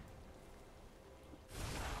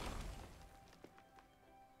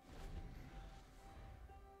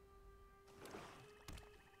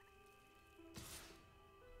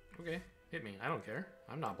 Okay, hit me. I don't care.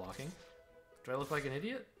 I'm not blocking. Do I look like an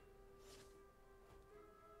idiot?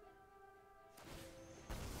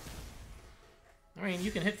 I mean,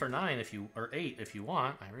 you can hit for 9 if you, or 8 if you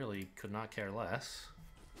want. I really could not care less.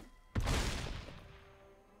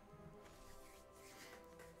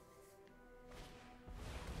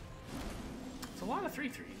 It's a lot of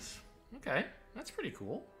 3/3s. Okay, that's pretty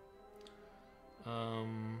cool.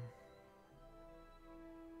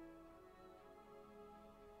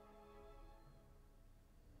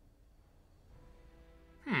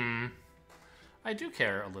 I do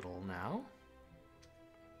care a little now.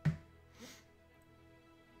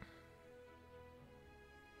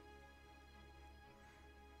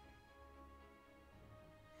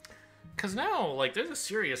 Because now, like, there's a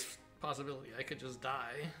serious possibility I could just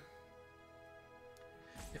die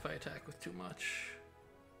if I attack with too much.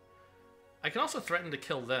 I can also threaten to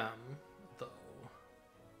kill them, though.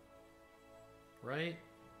 Right?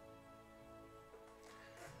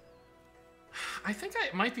 I think I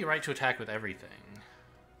might be right to attack with everything.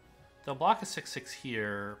 They'll block a 6/6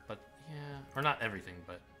 here, but yeah, or not everything,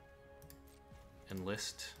 but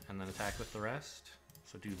enlist and then attack with the rest.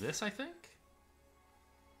 So do this, I think.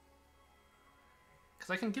 Because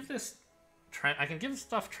I can give this, I can give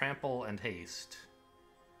stuff trample and haste.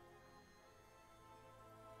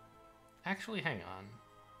 Actually, hang on.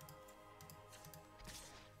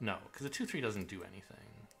 No, because a 2/3 doesn't do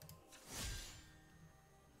anything.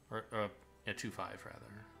 Or a 2/5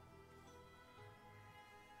 rather.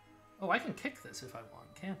 Oh, I can kick this if I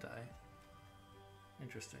want, can't I?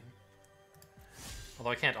 Interesting. Although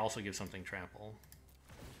I can't also give something trample.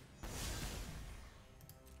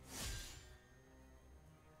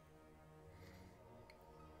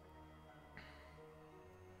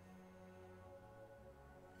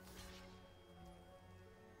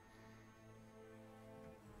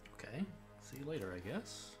 Okay, see you later, I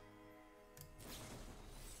guess.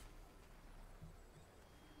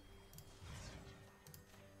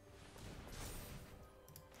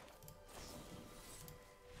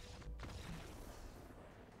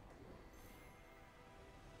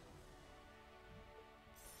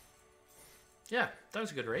 Yeah, that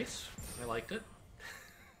was a good race. I liked it.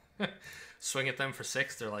 Swing at them for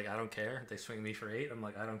 6, they're like, I don't care. They swing me for 8, I'm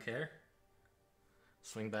like, I don't care.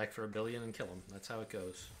 Swing back for 1 billion and kill them. That's how it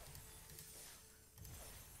goes.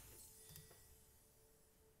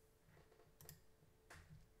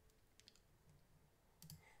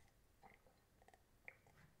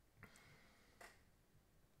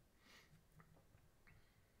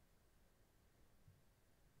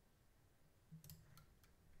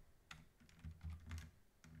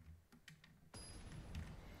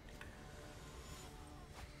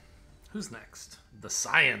 Who's next? The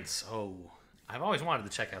Science. Oh, I've always wanted to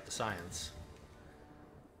check out the Science.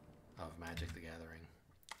 Magic the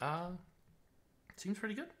Gathering. Seems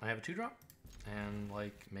pretty good. I have a 2-drop, and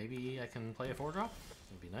like maybe I can play a 4-drop.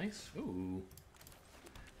 It'd be nice. Ooh,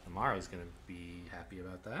 Amaro's gonna be happy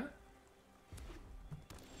about that.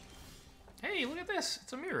 Hey, look at this!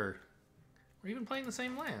 It's a mirror. We're even playing the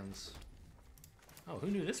same lands. Oh,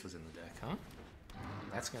 who knew this was in the deck, huh?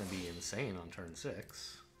 That's gonna be insane on turn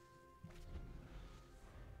 6.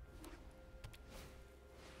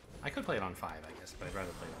 I could play it on 5, I guess, but I'd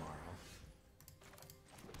rather play tomorrow.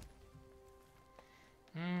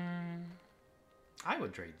 I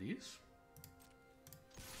would trade these.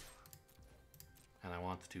 And I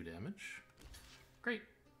want the 2 damage. Great.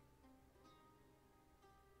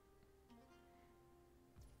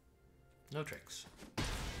 No tricks.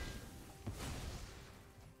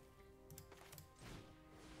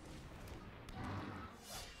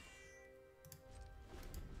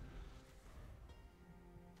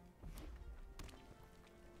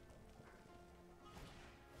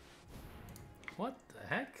 What the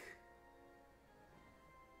heck?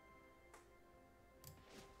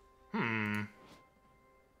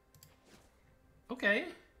 Okay.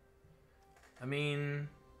 I mean,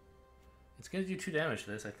 it's gonna do 2 damage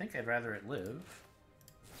to this. I think I'd rather it live.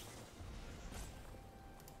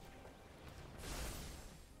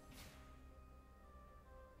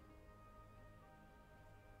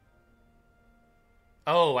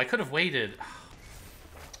 Oh, I could have waited.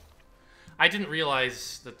 I didn't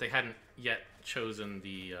realize that they hadn't yet chosen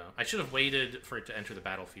the... I should have waited for it to enter the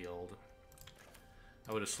battlefield.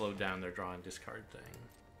 I would have slowed down their draw and discard thing.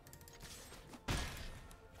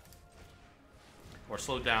 Or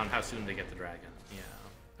slowed down how soon they get the dragon. Yeah.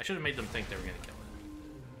 I should have made them think they were going to kill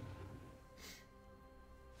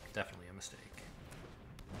it. Definitely a mistake.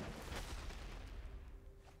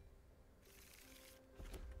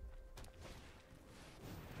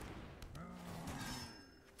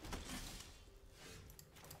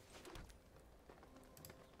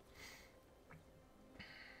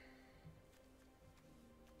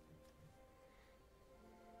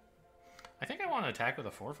 I think I want to attack with a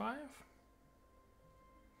 4/5.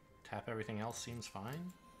 Tap everything else seems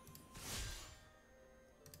fine.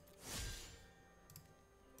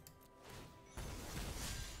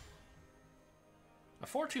 A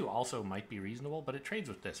 4/2 also might be reasonable, but it trades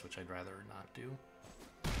with this, which I'd rather not do.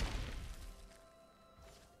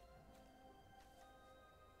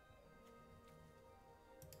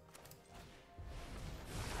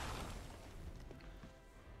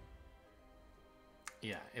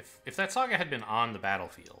 Yeah, if that saga had been on the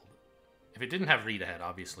battlefield, if it didn't have read ahead,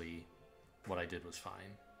 obviously what I did was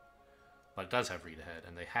fine. But it does have read ahead,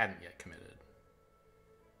 and they hadn't yet committed.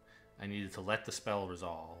 I needed to let the spell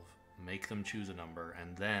resolve, make them choose a number,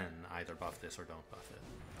 and then either buff this or don't buff it.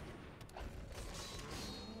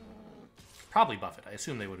 Probably buff it. I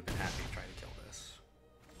assume they would have been happy to try to kill this.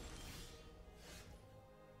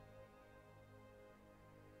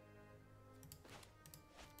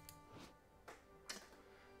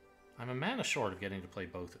 I'm a mana short of getting to play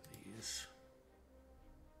both of these.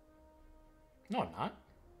 No, I'm not.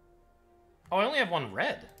 Oh, I only have 1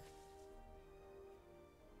 red.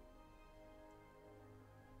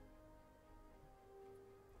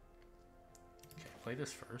 Okay, play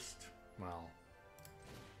this first. Well,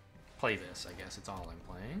 play this, I guess. It's all I'm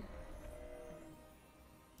playing.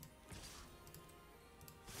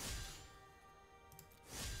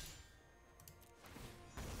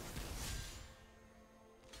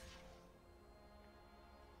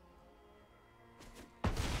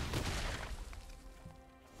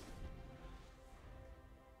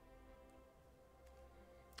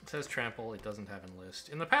 It says trample, it doesn't have enlist.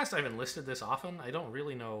 In the past, I've enlisted this often. I don't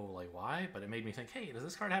really know like why, but it made me think, hey, does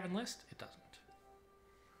this card have enlist? It doesn't.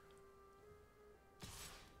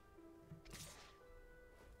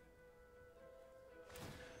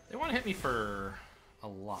 They want to hit me for a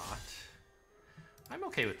lot. I'm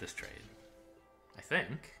okay with this trade, I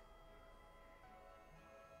think.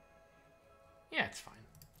 Yeah, it's fine.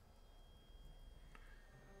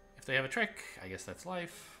 If they have a trick, I guess that's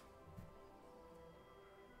life.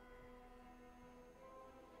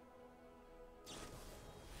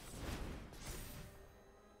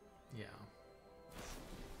 Yeah.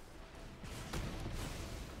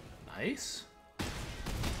 Nice.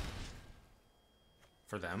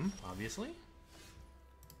 For them, obviously.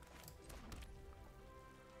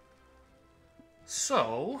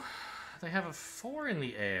 So, they have a 4 in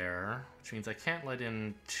the air, which means I can't let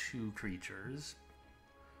in 2 creatures.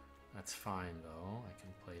 That's fine, though. I can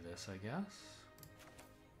play this, I guess.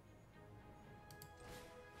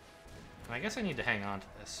 And I guess I need to hang on to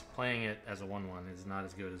this. Playing it as a 1/1 is not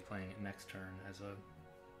as good as playing it next turn as a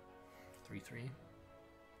 3/3.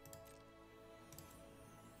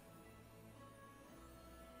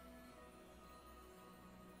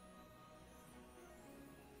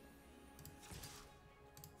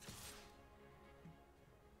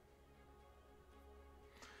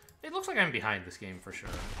 It looks like I'm behind this game for sure.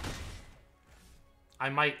 I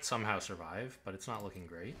might somehow survive, but it's not looking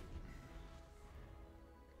great.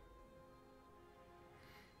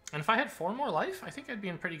 And if I had 4 more life, I think I'd be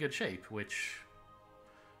in pretty good shape, which,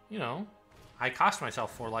 you know, I cost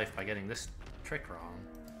myself 4 life by getting this trick wrong.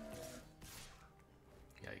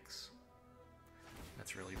 Yikes.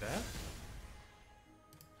 That's really bad.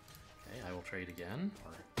 Okay, I will trade again,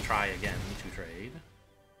 or try again to trade.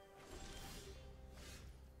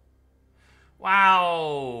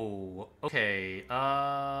 Wow! Okay,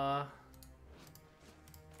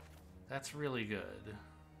 that's really good.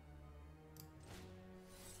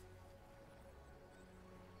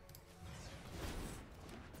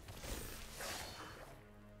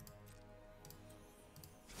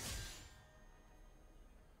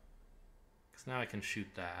 Because now I can shoot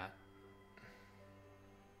that.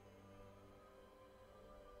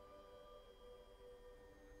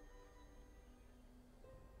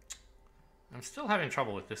 I'm still having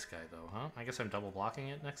trouble with this guy, though, huh? I guess I'm double blocking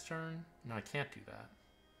it next turn? No, I can't do that.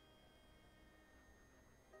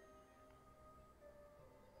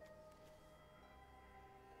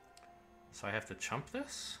 So I have to chump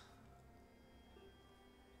this?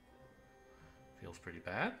 Feels pretty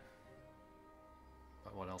bad.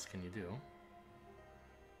 But what else can you do?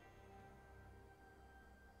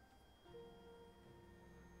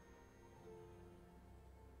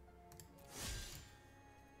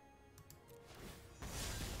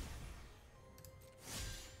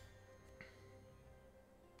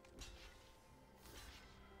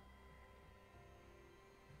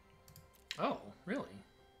 Oh, really?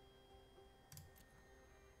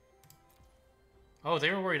 Oh, they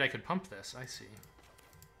were worried I could pump this. I see.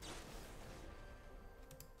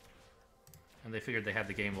 And they figured they had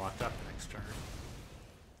the game locked up next turn.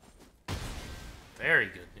 Very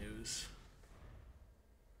good news.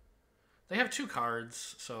 They have 2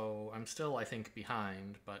 cards, so I'm still, I think,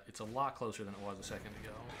 behind, but it's a lot closer than it was a second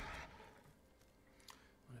ago.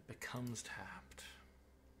 When it becomes tapped.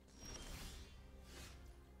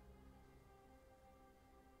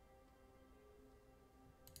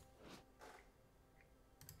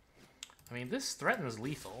 I mean, this threatens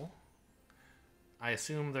lethal. I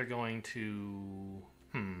assume they're going to...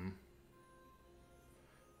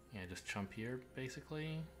 Yeah, just chump here,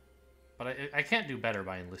 basically. But I can't do better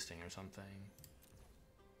by enlisting or something.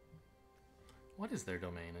 What is their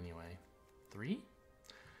domain, anyway? 3?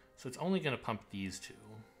 So it's only going to pump these 2.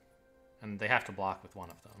 And they have to block with one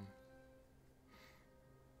of them.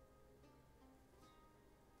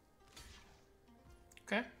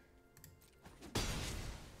 Okay.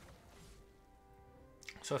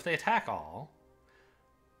 So if they attack all,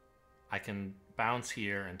 I can bounce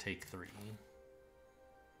here and take 3.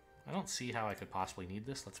 I don't see how I could possibly need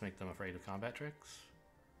this. Let's make them afraid of combat tricks.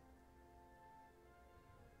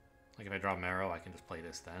 Like if I draw Marrow, I can just play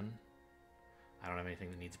this then. I don't have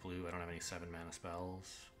anything that needs blue. I don't have any 7 mana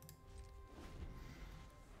spells.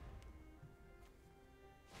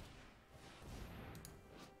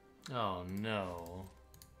 Oh no.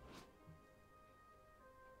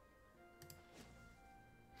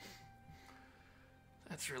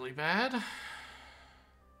 That's really bad.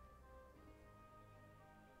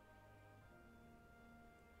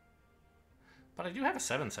 But I do have a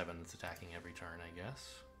 7/7 that's attacking every turn, I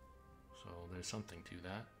guess. So there's something to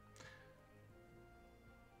that.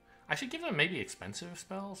 I should give them maybe expensive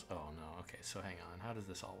spells? Oh no, okay, so hang on. How does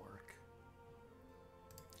this all work?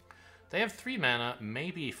 They have 3 mana,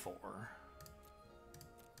 maybe 4.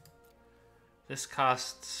 This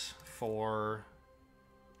costs 4.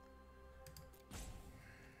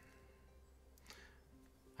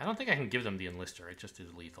 I don't think I can give them the Enlister. It just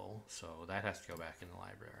is lethal, so that has to go back in the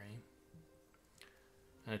library.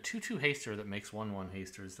 And a 2/2 haster that makes 1/1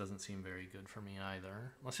 hasters doesn't seem very good for me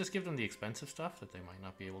either. Let's just give them the expensive stuff that they might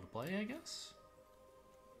not be able to play, I guess.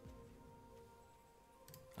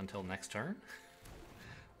 Until next turn.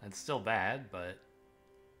 It's still bad, but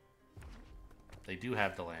they do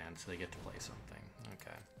have the land, so they get to play something.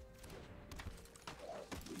 Okay.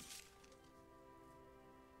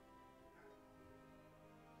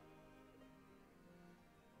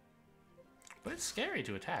 But it's scary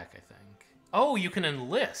to attack, I think. Oh, you can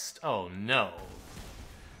enlist! Oh, no.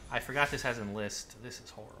 I forgot this has enlist. This is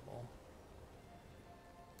horrible.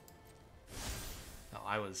 No,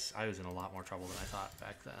 I was in a lot more trouble than I thought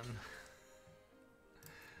back then.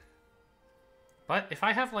 But if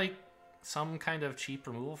I have, like, some kind of cheap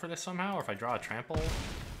removal for this somehow, or if I draw a trample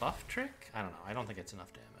buff trick, I don't know. I don't think it's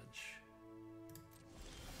enough damage.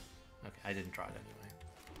 Okay, I didn't draw it anyway.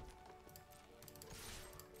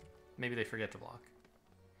 Maybe they forget to block.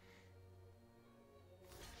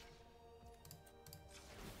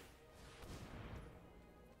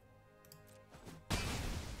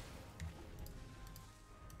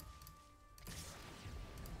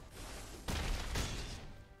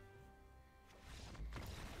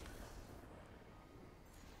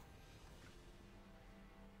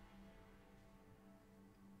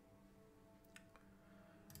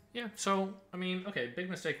 Yeah, so, I mean, okay, big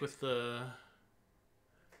mistake with the...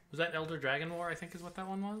 Was that Elder Dragon War, I think is what that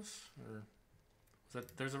one was? Or was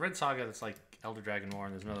that... There's a Red Saga that's like Elder Dragon War,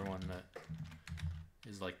 and there's another one that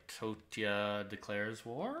is like Totia Declares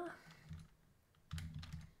War?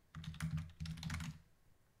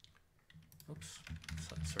 Oops,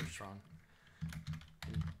 searched wrong.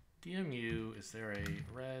 In DMU, is there a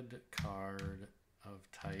red card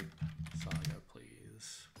of type Saga,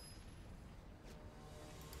 please?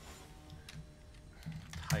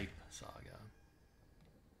 Type Saga.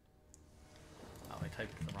 Oh, I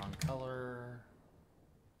typed the wrong color.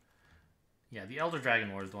 Yeah, the Elder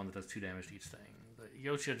Dragon War is the one that does 2 damage to each thing. The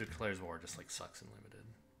Yoshia Declares War just like sucks in limited.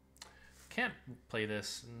 Can't play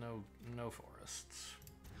this. No forests.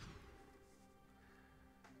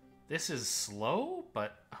 This is slow,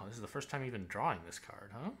 but oh, this is the first time even drawing this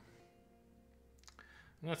card, huh?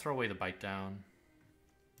 I'm gonna throw away the Bite Down.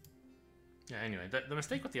 Yeah, anyway, the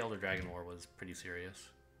mistake with the Elder Dragon War was pretty serious.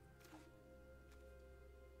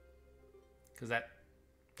 Because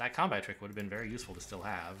that combat trick would have been very useful to still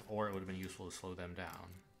have, or it would have been useful to slow them down.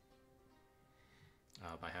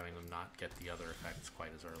 By having them not get the other effects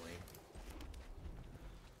quite as early.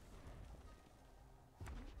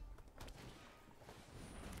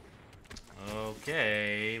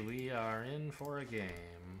 Okay, we are in for a game.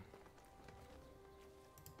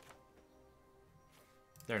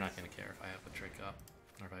 They're not going to care if I have a trick up,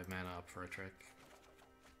 or if I have mana up for a trick.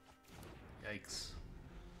 Yikes.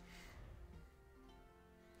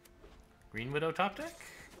 Green Widow top deck?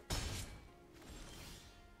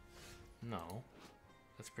 No.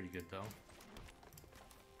 That's pretty good, though.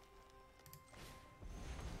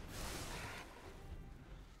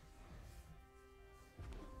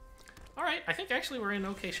 Alright, I think actually we're in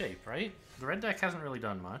okay shape, right? The red deck hasn't really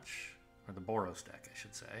done much. Or the Boros deck, I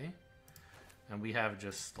should say. And we have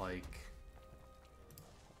just, like,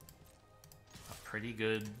 a pretty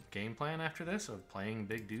good game plan after this of playing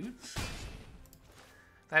big dudes.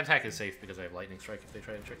 That attack is safe because I have Lightning Strike if they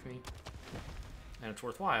try to trick me. And it's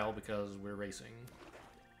worthwhile because we're racing.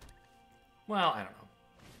 Well, I don't know.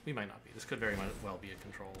 We might not be. This could very well be a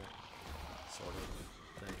control sort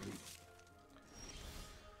of thing.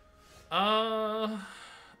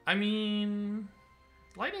 I mean,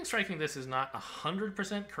 Lightning Striking this is not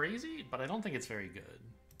 100% crazy, but I don't think it's very good.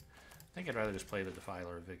 I think I'd rather just play the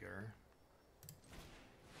Defiler of Vigor.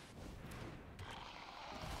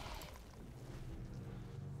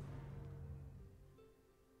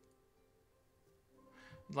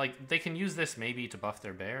 Like, they can use this maybe to buff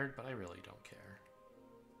their Baird, but I really don't care.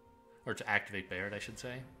 Or to activate Baird, I should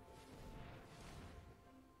say.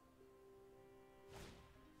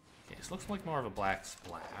 Okay, this looks like more of a black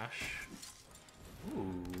splash.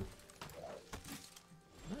 Ooh.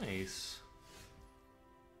 Nice.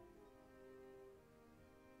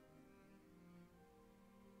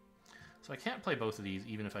 So I can't play both of these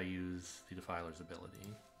even if I use the Defiler's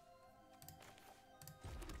ability.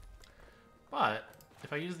 But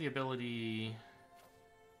if I use the ability...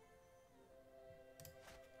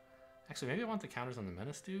 Actually, maybe I want the counters on the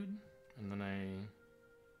Menace dude, and then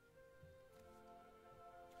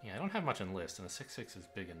Yeah, I don't have much in list, and a 6/6 is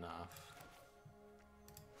big enough.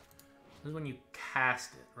 This is when you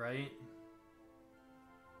cast it, right?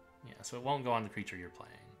 Yeah, so it won't go on the creature you're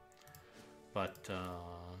playing. But,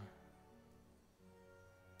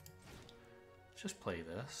 let's just play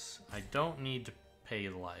this. I don't need to pay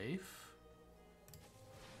life.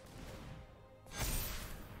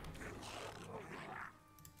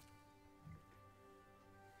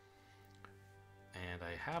 And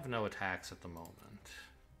I have no attacks at the moment.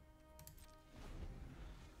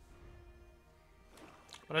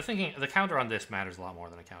 But I'm thinking the counter on this matters a lot more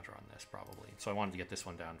than a counter on this, probably. So I wanted to get this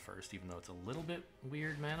one down first, even though it's a little bit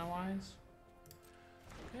weird mana-wise.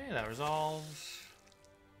 Okay, that resolves.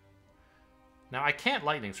 Now, I can't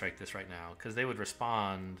Lightning Strike this right now, because they would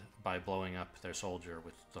respond by blowing up their soldier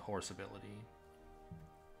with the Horse ability.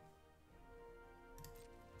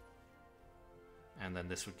 And then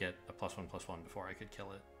this would get a +1/+1 before I could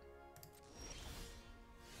kill it.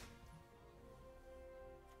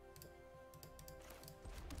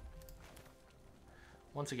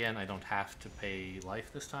 Once again, I don't have to pay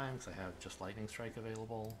life this time because I have just Lightning Strike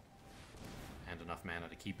available and enough mana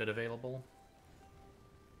to keep it available.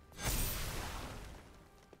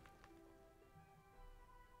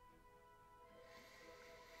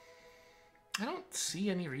 I don't see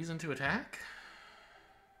any reason to attack.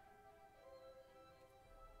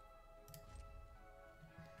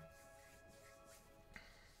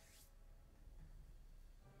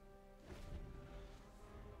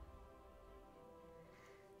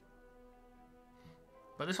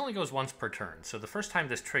 But this only goes once per turn, so the first time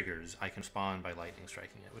this triggers, I can spawn by lightning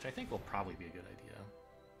striking it, which I think will probably be a good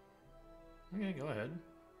idea. Okay, go ahead.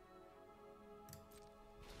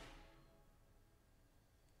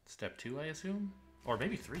 Step 2, I assume? Or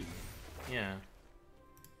maybe 3. Yeah.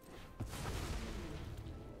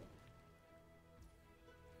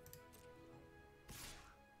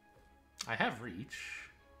 I have reach.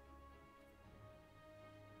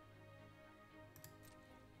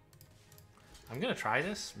 I'm gonna try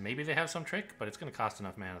this. Maybe they have some trick, but it's gonna cost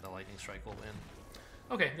enough mana that Lightning Strike will win.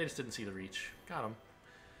 Okay, they just didn't see the reach. Got him.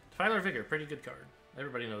 Defiler Vigor, pretty good card.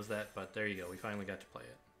 Everybody knows that, but there you go. We finally got to play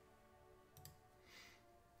it.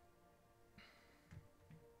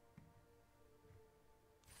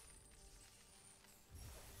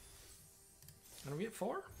 And are we at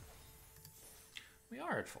 4? We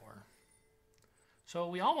are at 4. So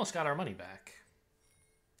we almost got our money back.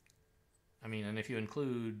 I mean, and if you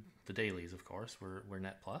include the dailies, of course, we're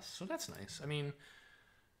net plus, so that's nice. I mean,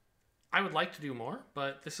 I would like to do more,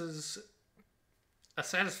 but this is a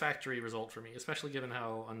satisfactory result for me, especially given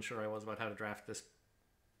how unsure I was about how to draft this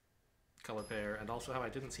color pair, and also how I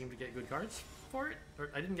didn't seem to get good cards for it.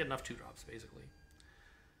 Or I didn't get enough 2-drops, basically.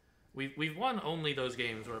 We've won only those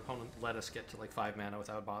games where opponent let us get to like 5 mana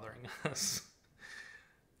without bothering us.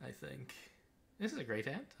 I think. This is a great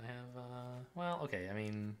hand. I have, well, okay, I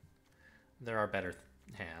mean, there are better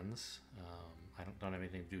hands. I don't have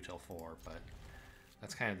anything to do till 4, but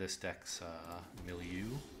that's kind of this deck's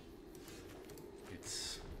milieu.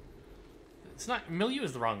 It's not, milieu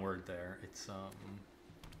is the wrong word there. It's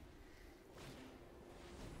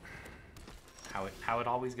how it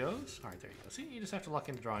always goes. All right, there you go. See, you just have to luck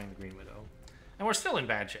into drawing the Green Widow, and we're still in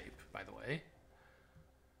bad shape, by the way,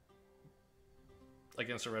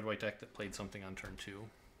 against a red-white deck that played something on turn 2.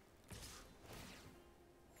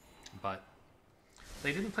 But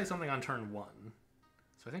they didn't play something on turn 1,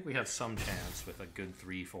 so I think we have some chance with a good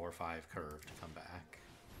 3, 4, 5 curve to come back.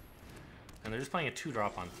 And they're just playing a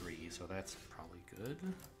 2-drop on 3, so that's probably good.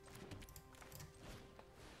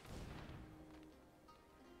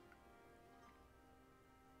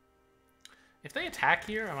 If they attack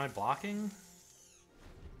here, am I blocking?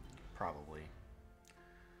 Probably.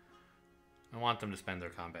 I want them to spend their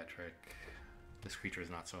combat trick. This creature is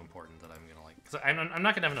not so important that I'm gonna like... Because I'm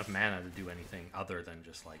not gonna have enough mana to do anything other than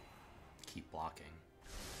just like keep blocking.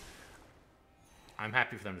 I'm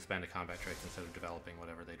happy for them to spend a combat trick instead of developing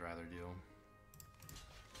whatever they'd rather do.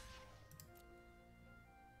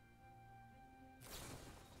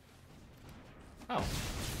 Oh.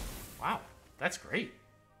 Wow. That's great.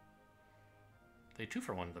 They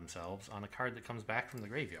 2-for-1 themselves on a card that comes back from the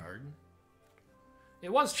graveyard.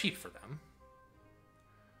 It was cheap for them.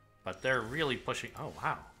 But they're really pushing... Oh,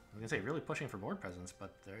 wow. I was going to say, really pushing for board presence,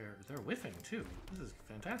 but they're whiffing, too. This is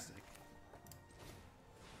fantastic.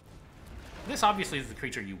 This obviously is the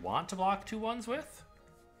creature you want to block 2/1s with.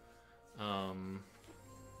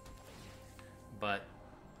 But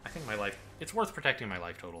I think my life... It's worth protecting my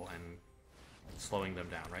life total and slowing them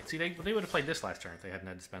down, right? See, they would have played this last turn if they hadn't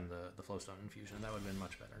had to spend the Flowstone Infusion. That would have been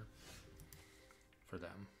much better for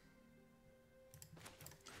them.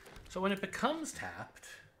 So when it becomes tapped,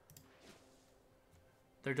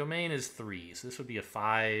 their domain is 3, so this would be a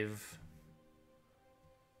 5/4.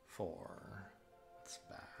 That's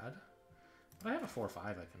bad. But I have a 4/5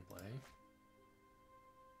 I can play.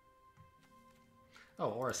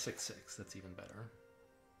 Oh, or a 6/6. That's even better.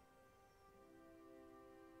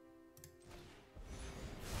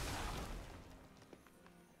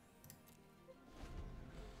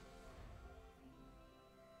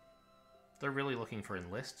 They're really looking for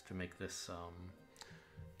Enlist to make this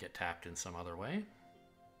get tapped in some other way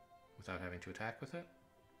without having to attack with it.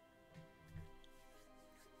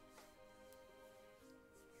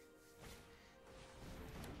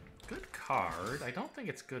 Good card. I don't think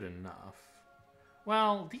it's good enough.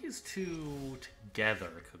 Well, these two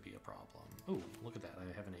together could be a problem. Ooh, look at that. I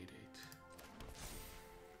have an 8/8.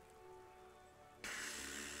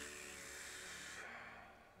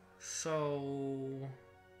 So...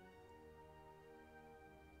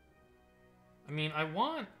 I mean, I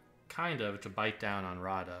want kind of to bite down on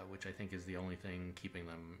Radha, which I think is the only thing keeping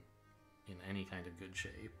them in any kind of good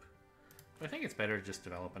shape. But I think it's better to just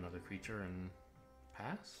develop another creature and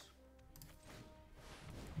pass.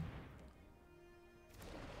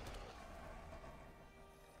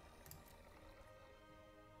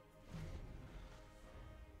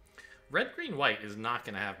 Red, green, white is not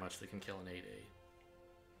going to have much that can kill an 8/8.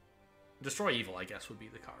 Destroy Evil, I guess, would be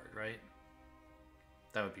the card, right?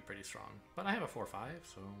 That would be pretty strong. But I have a 4/5,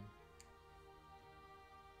 so...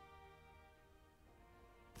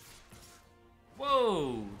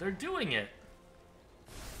 Whoa! They're doing it!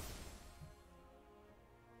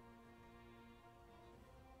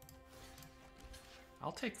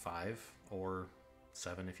 I'll take 5 or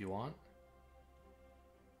 7 if you want.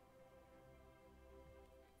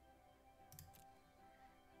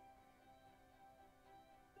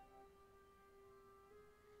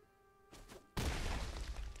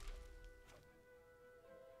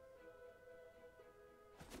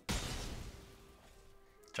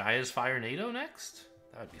 Jaya's Fire NATO next?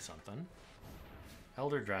 That would be something.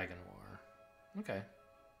 Elder Dragon War. Okay,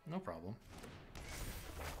 no problem.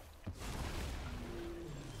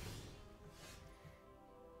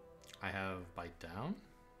 I have Bite Down.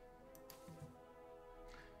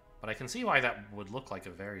 But I can see why that would look like a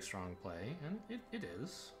very strong play, and it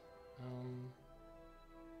is.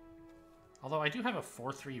 Although I do have a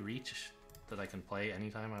 4-3 reach that I can play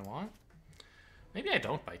anytime I want. Maybe I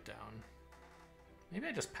don't Bite Down. Maybe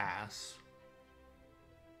I just pass.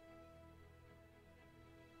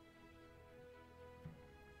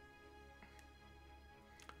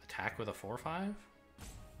 Attack with a 4-5?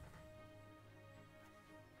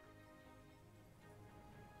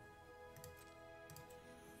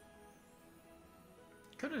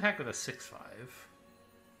 Could attack with a 6-5.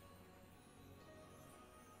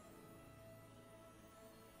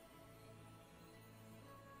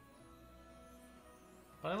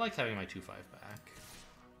 But I like having my 2-5 back.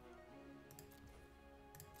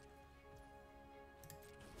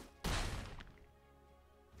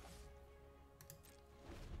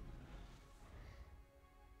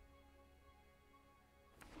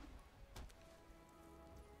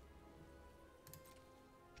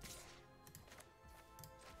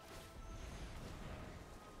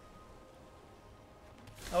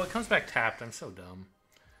 Oh, it comes back tapped. I'm so dumb.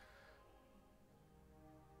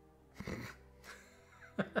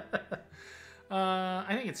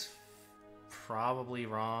 I think it's probably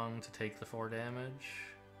wrong to take the 4 damage.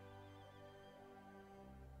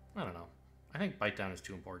 I don't know. I think Bite Down is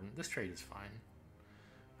too important. This trade is fine.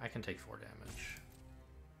 I can take 4 damage.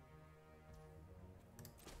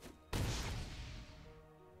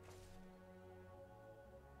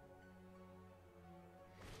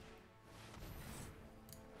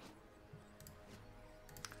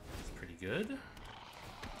 That's pretty good.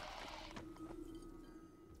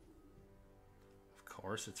 Of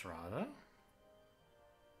course, it's Radha.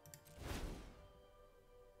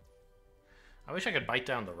 I wish I could Bite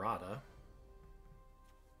Down the Radha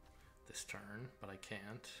this turn, but I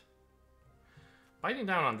can't. Biting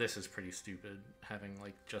down on this is pretty stupid, having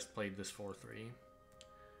like just played this 4-3.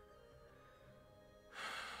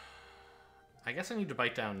 I guess I need to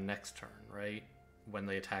Bite Down next turn, right? When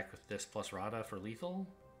they attack with this plus Radha for lethal.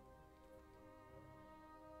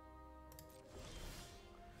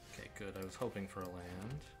 Okay, good. I was hoping for a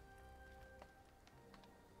land.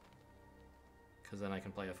 Because then I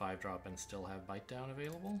can play a 5-drop and still have Bite Down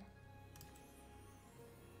available.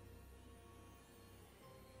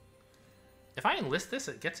 If I enlist this,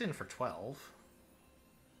 it gets in for 12.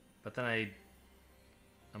 But then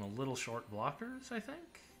I'm a little short blockers, I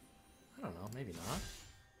think? I don't know, maybe not.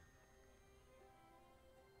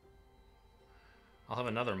 I'll have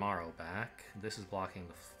another Morrow back. This is blocking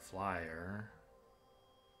the flyer.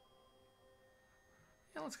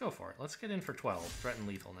 Yeah, let's go for it. Let's get in for 12. Threaten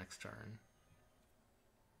lethal next turn.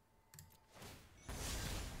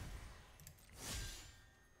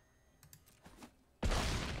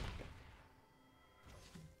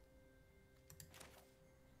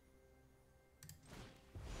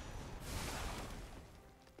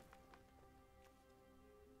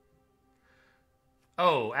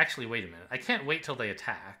 Oh, actually, wait a minute. I can't wait till they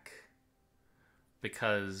attack.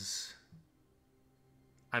 Because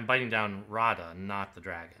I'm biting down Radha, not the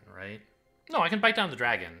dragon, right? No, I can bite down the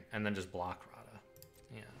dragon and then just block Radha.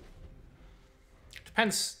 Yeah.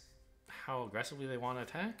 Depends how aggressively they want to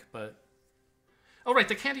attack, but... Oh, right,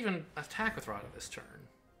 they can't even attack with Radha this turn.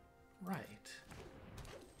 Right.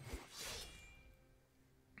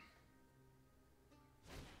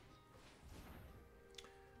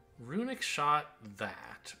 Runic shot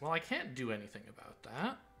that. Well, I can't do anything about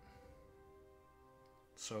that.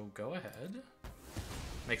 So go ahead.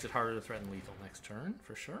 Makes it harder to threaten lethal next turn,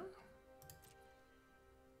 for sure.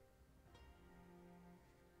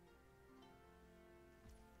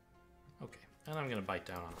 Okay, and I'm going to bite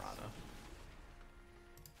down on Radha.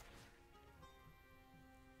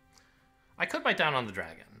 I could bite down on the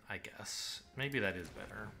dragon, I guess. Maybe that is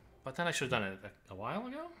better. But then I should have done it a while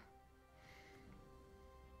ago?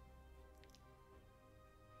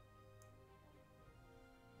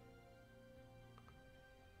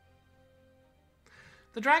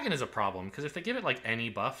 The dragon is a problem, because if they give it, like, any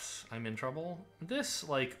buffs, I'm in trouble. This,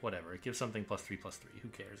 like, whatever. It gives something +3/+3. Who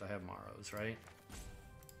cares? I have Morrows, right?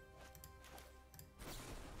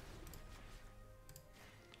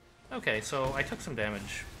 Okay, so I took some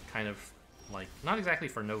damage, kind of, like, not exactly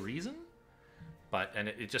for no reason, but, and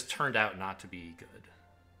it just turned out not to be good.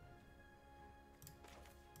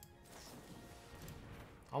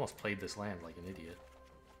 Almost played this land like an idiot.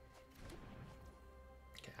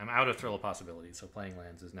 Okay, I'm out of Thrill of Possibilities, so playing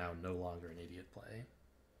lands is now no longer an idiot play.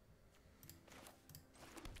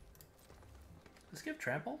 Does this give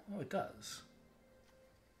trample? Oh, it does.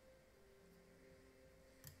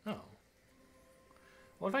 Oh.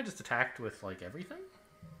 What if I just attacked with, like, everything?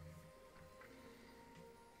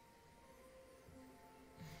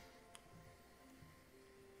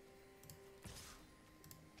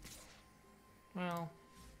 Well...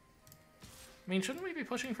 I mean, shouldn't we be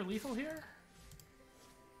pushing for lethal here?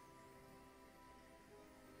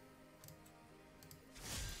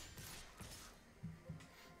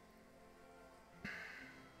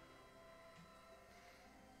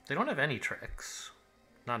 They don't have any tricks.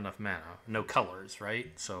 Not enough mana. No colors, right?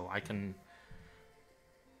 So I can...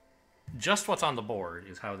 Just what's on the board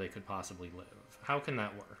is how they could possibly live. How can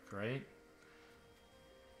that work, right?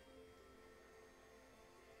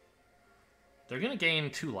 They're going to gain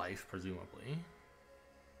 2 life, presumably.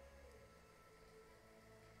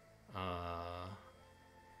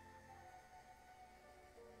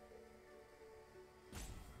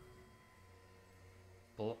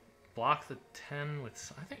 Block the 10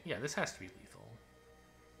 with... I think, yeah, this has to be lethal.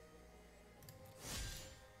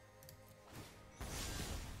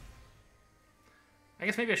 I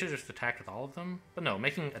guess maybe I should have just attacked with all of them. But no,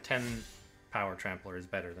 making a 10 power trampler is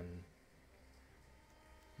better than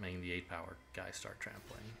making the 8 power guy start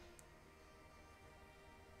trampling.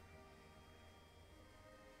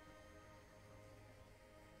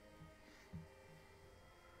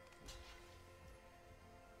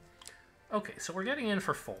 Okay, so we're getting in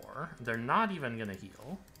for 4. They're not even going to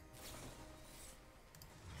heal.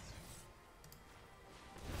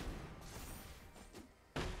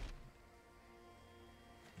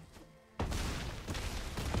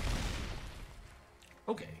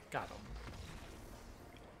 Okay, got him.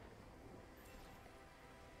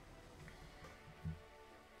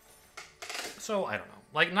 So, I don't know.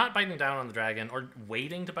 Like, not biting down on the dragon, or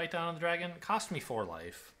waiting to bite down on the dragon, cost me 4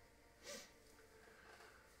 life.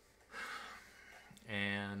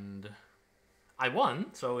 And I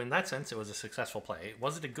won, so in that sense, it was a successful play.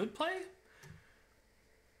 Was it a good play?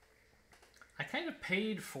 I kind of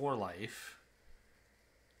paid 4 life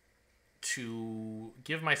to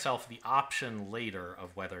give myself the option later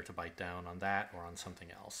of whether to bite down on that or on something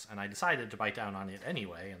else. And I decided to bite down on it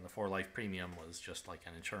anyway, and the 4 life premium was just like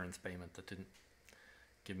an insurance payment that didn't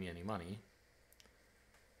give me any money.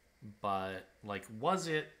 But, like, was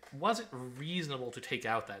it reasonable to take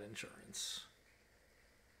out that insurance?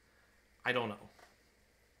 I don't know.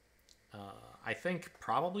 I think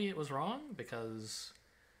probably it was wrong because...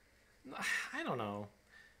 I don't know.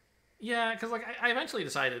 Yeah, because, like, I eventually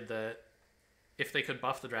decided that if they could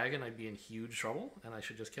buff the dragon, I'd be in huge trouble, and I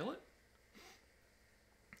should just kill it.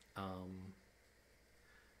 And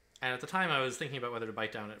at the time I was thinking about whether to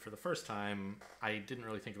bite down it for the first time, I didn't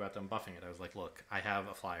really think about them buffing it. I was like, look, I have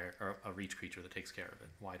a flyer, or a reach creature that takes care of it.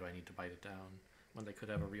 Why do I need to bite it down when they could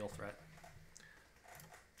have a real threat?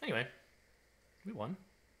 Anyway, we won.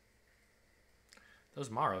 Those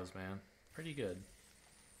Maros, man. Pretty good.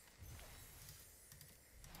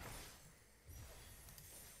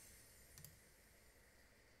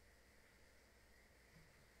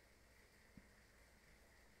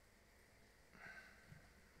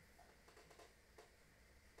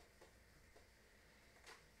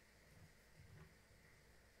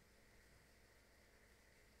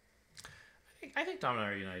 I think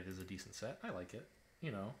Dominaria United is a decent set. I like it.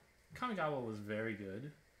 You know, Kamigawa was very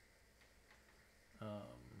good.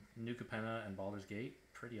 New Capenna and Baldur's Gate,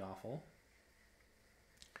 pretty awful.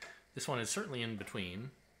 This one is certainly in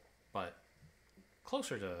between, but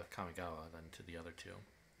closer to Kamigawa than to the other two.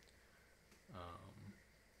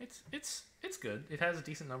 It's good. It has a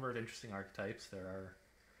decent number of interesting archetypes. There are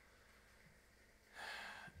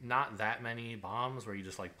not that many bombs where you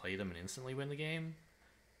just like play them and instantly win the game.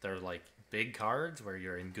 They're like big cards where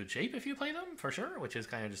you're in good shape if you play them, for sure, which is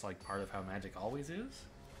kind of just like part of how Magic always is.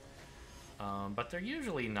 But they're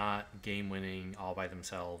usually not game-winning all by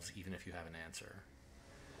themselves, even if you have an answer.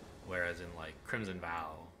 Whereas in like Crimson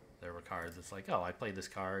Vow, there were cards that's like, oh, I played this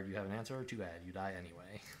card, you have an answer, too bad, you die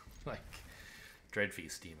anyway. Like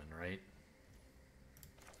Dreadfeast Demon, right?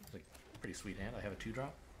 It's like a pretty sweet hand. I have a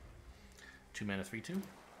 2-drop. 2 mana, 3/2.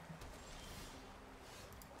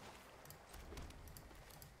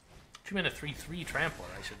 2 mana, 3/3 Trampler,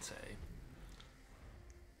 I should say.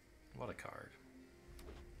 What a card.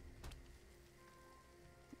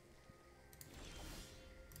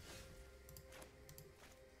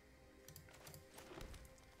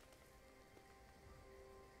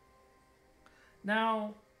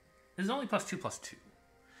 Now, this is only +2/+2.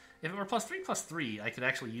 If it were +3/+3, I could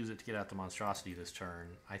actually use it to get out the monstrosity this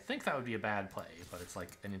turn. I think that would be a bad play, but it's like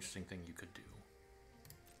an interesting thing you could do.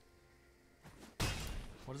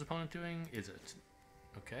 What is opponent doing? Is it?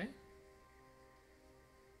 Okay.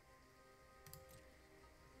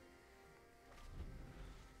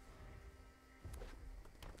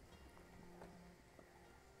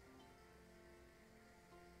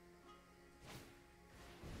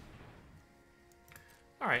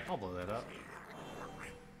 Alright, I'll blow that up.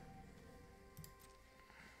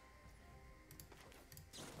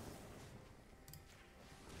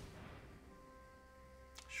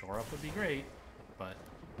 Shore up would be great, but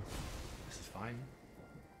this is fine.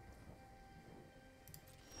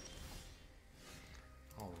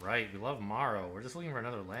 Alright, we love Morrow. We're just looking for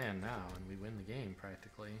another land now, and we win the game,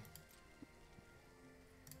 practically.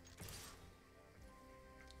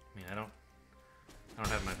 I mean, I don't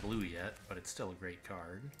have my blue yet, but it's still a great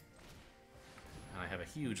card. And I have a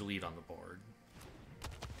huge lead on the board.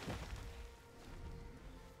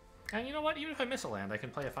 And you know what? Even if I miss a land, I can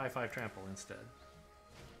play a 5/5 trample instead.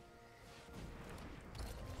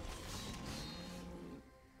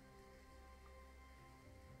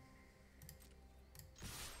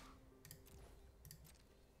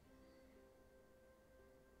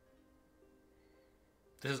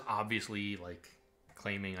 This is obviously, like,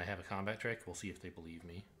 claiming I have a combat trick. We'll see if they believe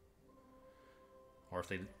me. Or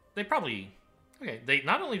if they probably... Okay, they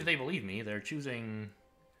not only do they believe me, they're choosing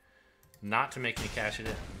not to make me cash it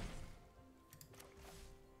in.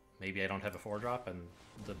 Maybe I don't have a 4-drop and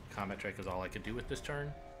the combat trick is all I could do with this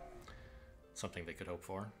turn. Something they could hope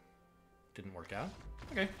for. Didn't work out.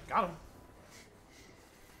 Okay, got him.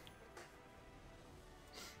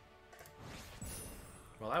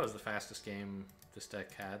 Well, that was the fastest game this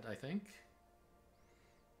deck had, I think.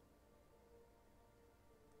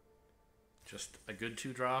 Just a good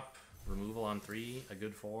 2-drop, removal on 3, a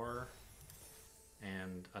good 4,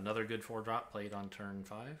 and another good 4-drop played on turn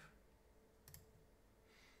 5.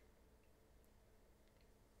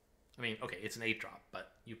 I mean, okay, it's an 8-drop,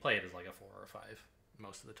 but you play it as like a 4 or a 5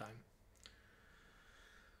 most of the time.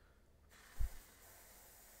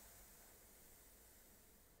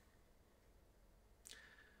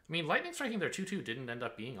 I mean, Lightning Striking their 2/2 didn't end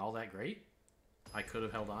up being all that great. I could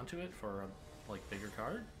have held on to it for a like bigger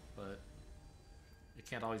card, but you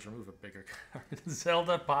can't always remove a bigger card.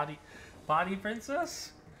 Zelda Body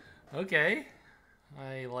Princess? Okay.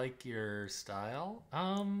 I like your style.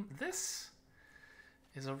 This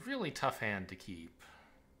is a really tough hand to keep.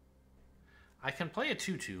 I can play a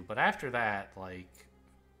 2/2, but after that, like,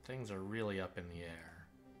 things are really up in the air.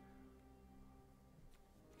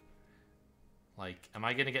 Like, am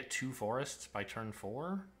I going to get 2 forests by turn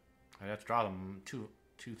 4? I have to draw them 2,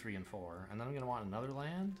 3, and 4. And then I'm going to want another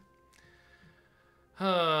land?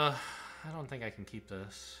 I don't think I can keep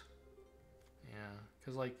this. Yeah,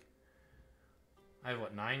 because, like, I have,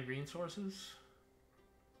 what, 9 green sources?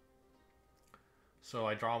 So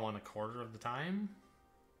I draw one a quarter of the time.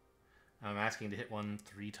 I'm asking to hit one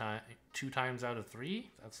 2 times out of 3?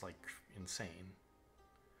 That's, like, insane.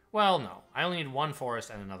 Well, no. I only need 1 forest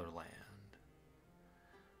and another land.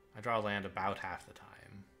 I draw a land about half the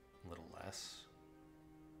time. A little less.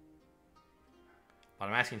 But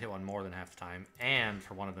I'm asking to hit one more than half the time, and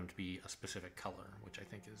for one of them to be a specific color, which I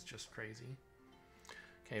think is just crazy.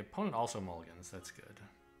 Okay, opponent also mulligans. That's good.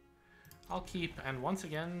 I'll keep, and once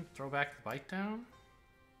again, throw back the Bite Down.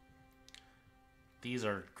 These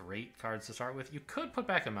are great cards to start with. You could put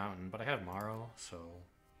back a Mountain, but I have Morrow, so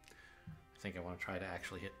I think I want to try to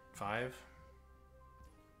actually hit 5.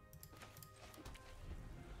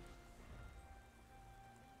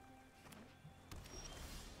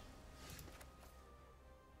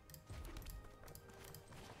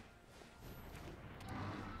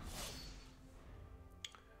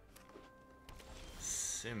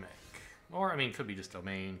 Simic. Or, I mean, could be just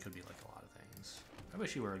Domain, could be like a lot of things. I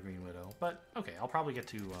wish you were a Green Widow, but okay, I'll probably get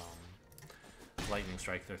to Lightning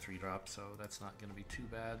Strike their 3-drop, so that's not going to be too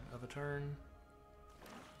bad of a turn.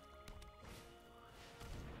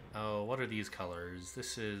 Oh, what are these colors?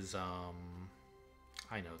 This is,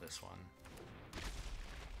 I know this one.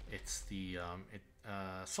 It's the,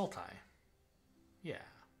 Sultai. Yeah.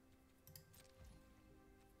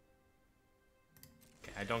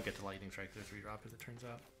 Okay, I don't get to Lightning Strike their 3-drop as it turns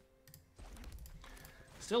out.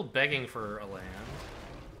 Still begging for a land.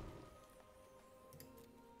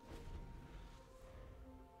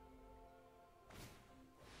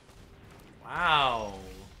 Wow.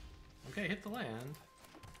 Okay, hit the land.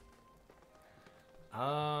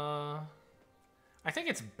 I think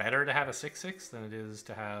it's better to have a 6/6 than it is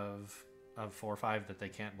to have a 4/5 that they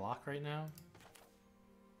can't block right now.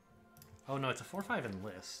 Oh no, it's a 4/5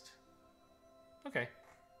 enlist. Okay,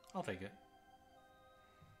 I'll take it.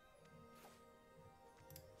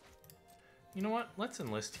 You know what? Let's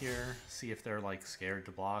enlist here, see if they're, like, scared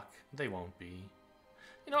to block. They won't be.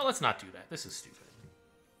 You know what? Let's not do that. This is stupid.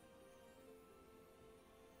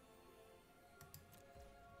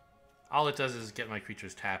 All it does is get my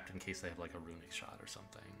creatures tapped in case they have, like, a runic shot or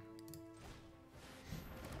something.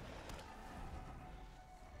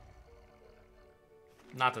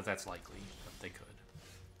 Not that that's likely, but they could.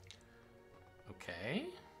 Okay,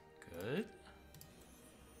 good.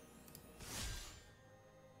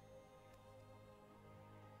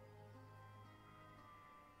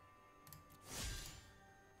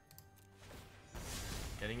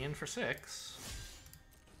 Getting in for 6.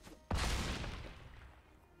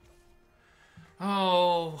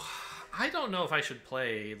 Oh, I don't know if I should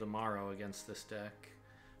play the Morrow against this deck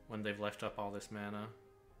when they've left up all this mana.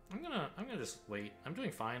 I'm gonna just wait. I'm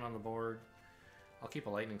doing fine on the board. I'll keep a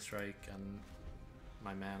Lightning Strike and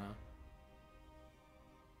my mana.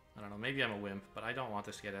 I don't know, maybe I'm a wimp, but I don't want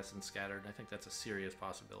this to get Essence Scattered. I think that's a serious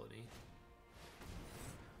possibility.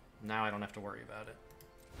 Now I don't have to worry about it.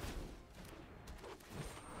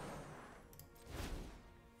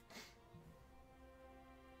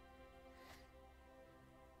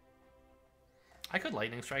 I could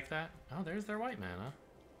Lightning Strike that. Oh, there's their white mana.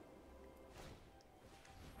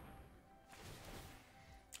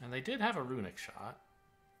 And they did have a runic shot.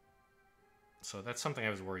 So that's something I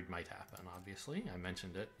was worried might happen, obviously. I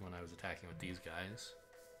mentioned it when I was attacking with these guys.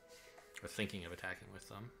 Or thinking of attacking with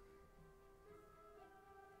them.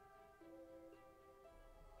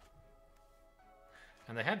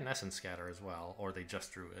 And they had an Essence Scatter as well, or they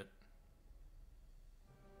just drew it.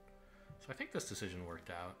 So I think this decision worked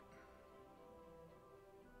out.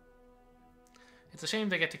 It's a shame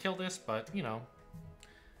they get to kill this, but, you know,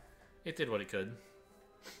 it did what it could.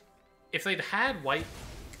 If they'd had white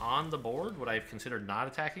on the board, would I have considered not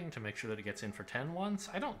attacking to make sure that it gets in for 10 once?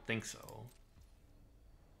 I don't think so.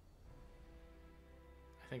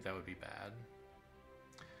 I think that would be bad.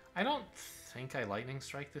 I don't think I Lightning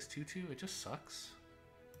Strike this 2/2. It just sucks.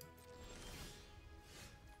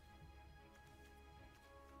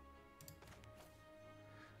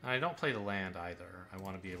 And I don't play the land either. I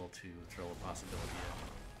want to be able to throw a possibility in.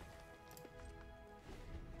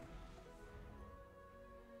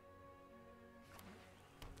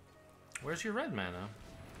 Where's your red mana?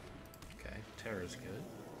 Okay, Terra's good.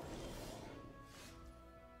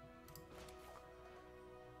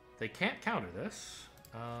 They can't counter this.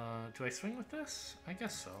 Do I swing with this? I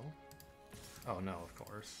guess so. Oh no, of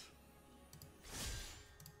course.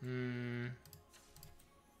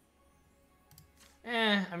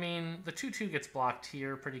 I mean, the 2/2 gets blocked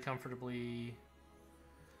here pretty comfortably.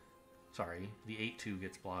 Sorry, the 8/2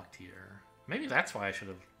 gets blocked here. Maybe that's why I should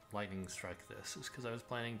have Lightning Strike this, is because I was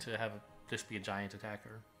planning to have this be a giant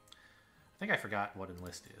attacker. I think I forgot what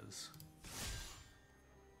Enlist is.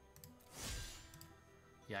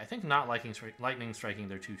 Yeah, I think not Lightning Striking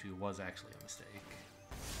their 2/2 was actually a mistake.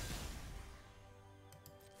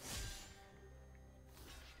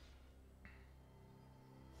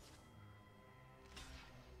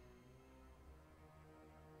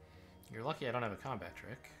 You're lucky I don't have a combat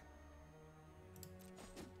trick.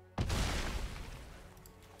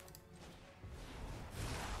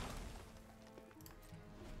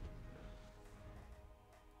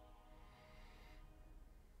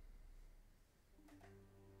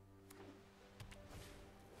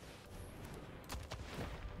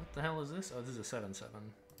 What the hell is this? Oh, this is a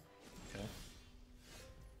 7/7. Okay.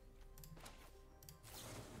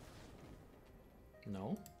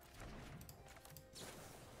 No.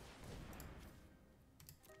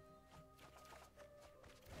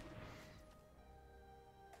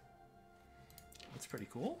 That's pretty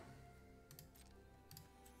cool.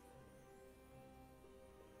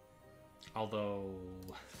 Although,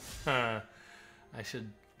 I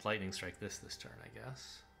should Lightning Strike this turn, I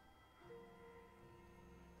guess.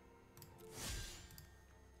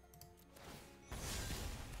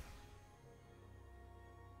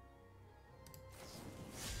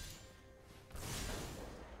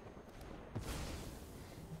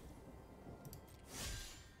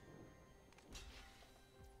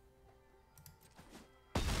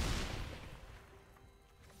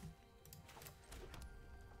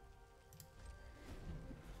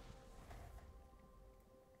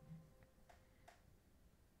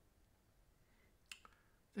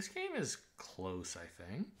 This game is close, I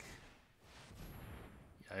think.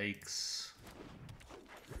 Yikes.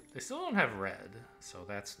 They still don't have red, so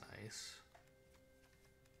that's nice.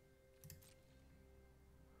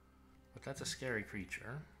 But that's a scary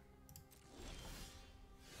creature.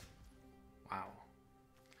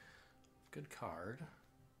 good card.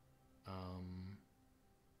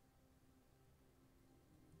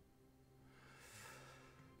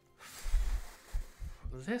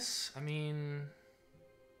 This, I mean...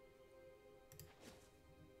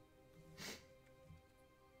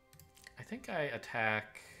 I think I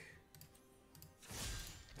attack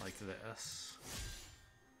like this.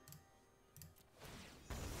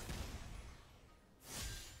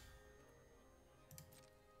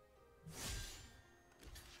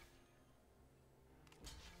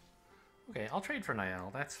 Okay, I'll trade for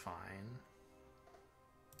Niall, that's fine.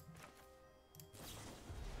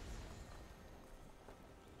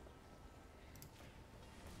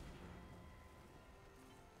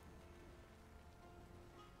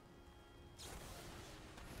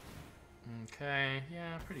 Okay,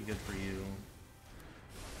 yeah, pretty good for you.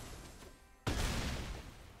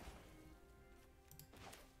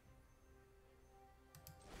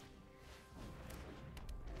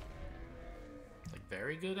 Like,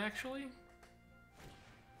 very good, actually?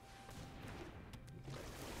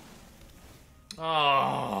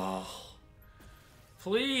 Oh,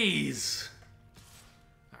 please!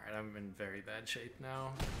 Alright, I'm in very bad shape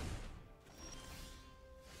now.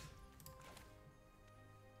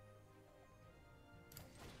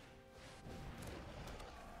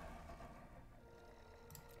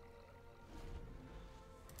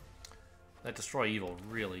 That Destroy Evil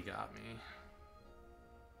really got me.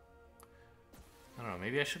 I don't know,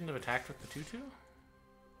 maybe I shouldn't have attacked with the 2/2?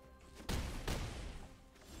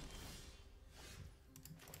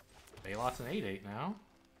 Balot's an 8/8 now.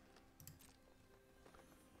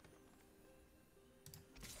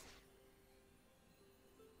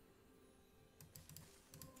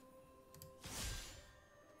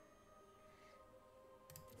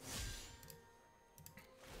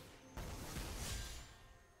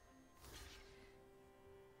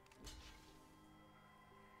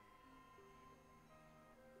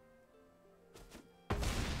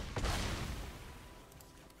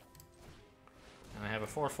 And I have a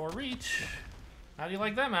 4/4 reach. How do you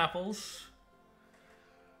like them apples?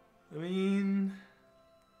 I mean,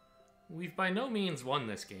 we've by no means won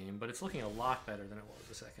this game, but it's looking a lot better than it was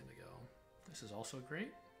a second ago. This is also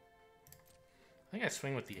great. I think I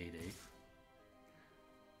swing with the 8/8.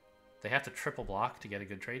 They have to triple block to get a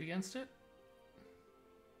good trade against it.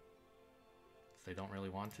 They don't really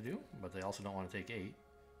want to do, but they also don't want to take 8.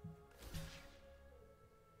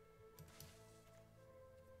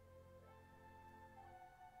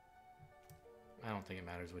 I don't think it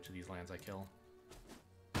matters which of these lands I kill.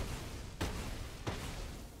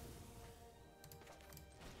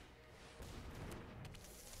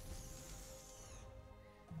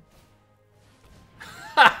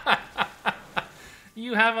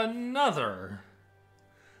 You have another.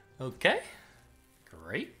 Okay.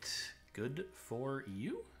 Great. Good for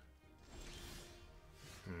you.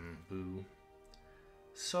 Boo.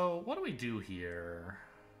 So, what do we do here?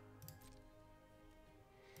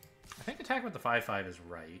 I think attack with the 5/5 is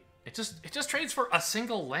right. It just trades for a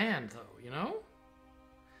single land, though, you know?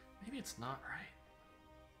 Maybe it's not right.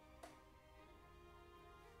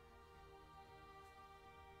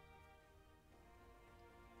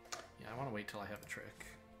 Yeah, I want to wait till I have a trick.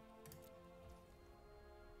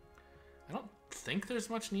 I don't think there's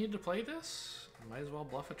much need to play this. I might as well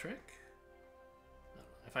bluff a trick. No,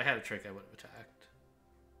 if I had a trick, I would have attacked.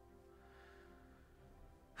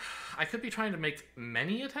 I could be trying to make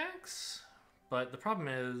many attacks, but the problem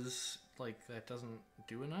is, like, that doesn't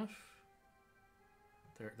do enough.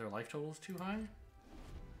 Their life total is too high.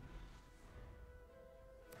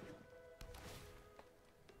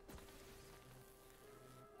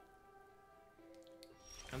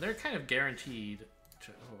 And they're kind of guaranteed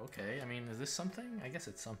to... Oh, okay. I mean, is this something? I guess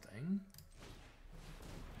it's something.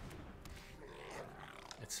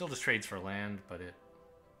 It still just trades for land, but it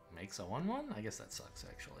makes a 1/1? I guess that sucks,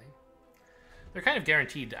 actually. They're kind of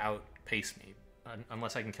guaranteed to outpace me,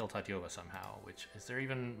 unless I can kill Tatyova somehow, which... Is there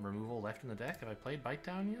even removal left in the deck? Have I played Bite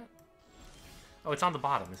Down yet? Oh, it's on the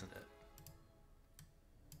bottom, isn't it?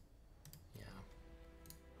 Yeah.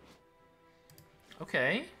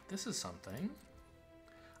 Okay, this is something.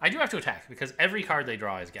 I do have to attack, because every card they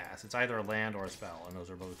draw is gas. It's either a land or a spell, and those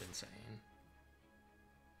are both insane.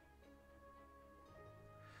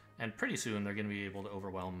 And pretty soon they're going to be able to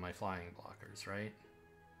overwhelm my flying blockers, right?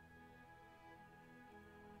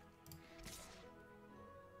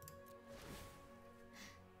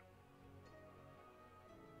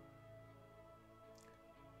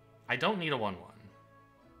 I don't need a 1/1.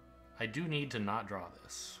 I do need to not draw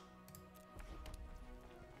this.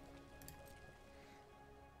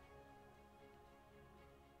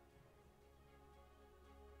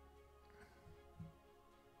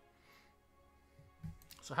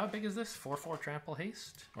 So how big is this? 4/4 trample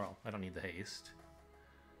haste? Well, I don't need the haste.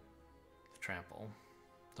 The trample.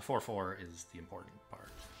 The 4/4 is the important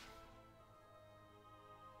part.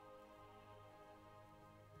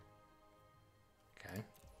 Okay.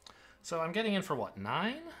 So I'm getting in for what,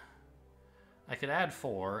 9? I could add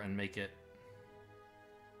 4 and make it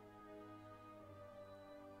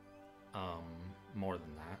more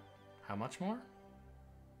than that. How much more?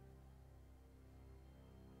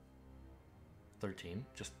 13.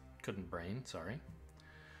 Just couldn't brain, sorry.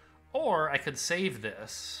 Or I could save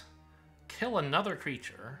this, kill another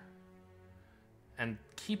creature, and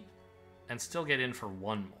still get in for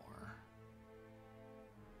 1 more.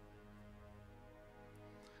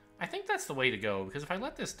 I think that's the way to go, because if I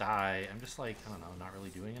let this die, I'm just like, I don't know, not really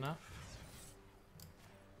doing enough.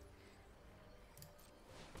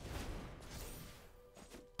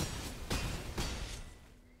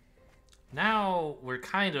 Now we're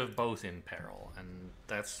kind of both in peril, and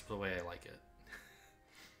that's the way I like it.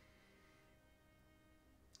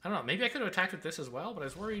 I don't know, maybe I could have attacked with this as well, but I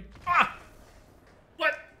was worried. Ah!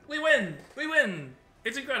 What? We win! We win!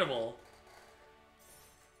 It's incredible!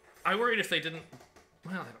 I worried if they didn't...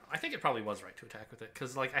 Well, I think it probably was right to attack with it,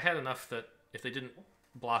 because like I had enough that if they didn't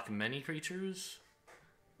block many creatures,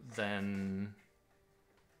 then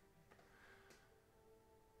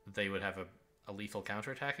they would have a lethal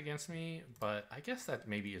counterattack against me, but I guess that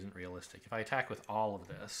maybe isn't realistic. If I attack with all of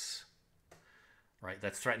this, right,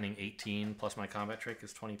 that's threatening 18, plus my combat trick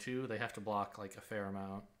is 22, they have to block like a fair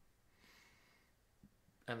amount.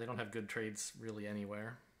 And they don't have good trades really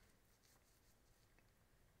anywhere.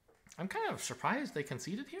 I'm kind of surprised they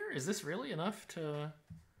conceded here. Is this really enough to...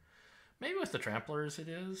 Maybe with the Tramplers it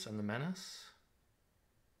is, and the Menace.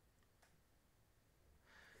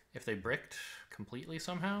 If they bricked completely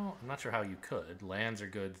somehow, I'm not sure how you could. Lands are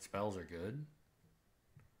good, spells are good.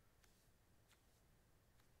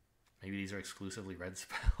 Maybe these are exclusively red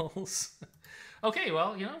spells. Okay,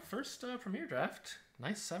 well, you know, first Premier Draft.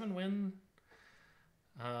 Nice 7-win.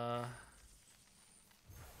 What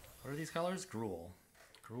are these colors? Gruul.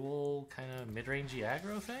 Gruul kind of mid-rangey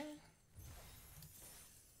aggro thing?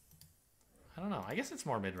 I don't know. I guess it's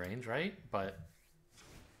more mid-range, right? But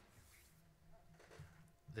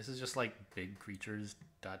this is just like big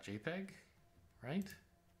creatures.jpg, right?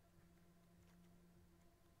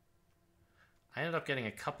 I ended up getting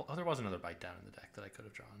a couple... Oh, there was another bite down in the deck that I could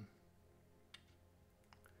have drawn.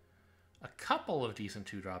 A couple of decent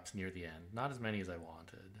 2-drops near the end. Not as many as I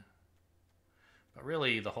wanted. But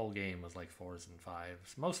really, the whole game was like 4s and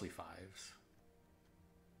 5s. Mostly 5s.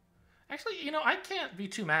 Actually, you know, I can't be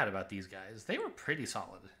too mad about these guys. They were pretty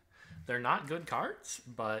solid. They're not good cards,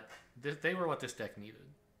 but they were what this deck needed.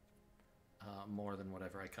 More than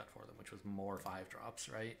whatever I cut for them, which was more 5-drops,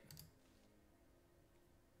 right?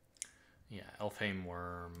 Yeah, Elfheim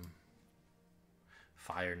Worm,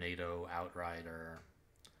 Fire NATO, Outrider.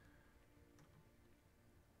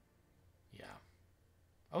 Yeah.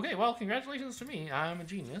 Okay, well, congratulations to me. I'm a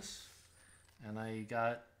genius. And I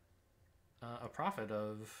got a profit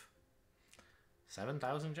of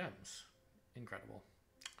 7,000 gems. Incredible.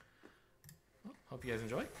 Well, hope you guys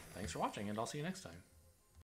enjoyed. Thanks for watching, and I'll see you next time.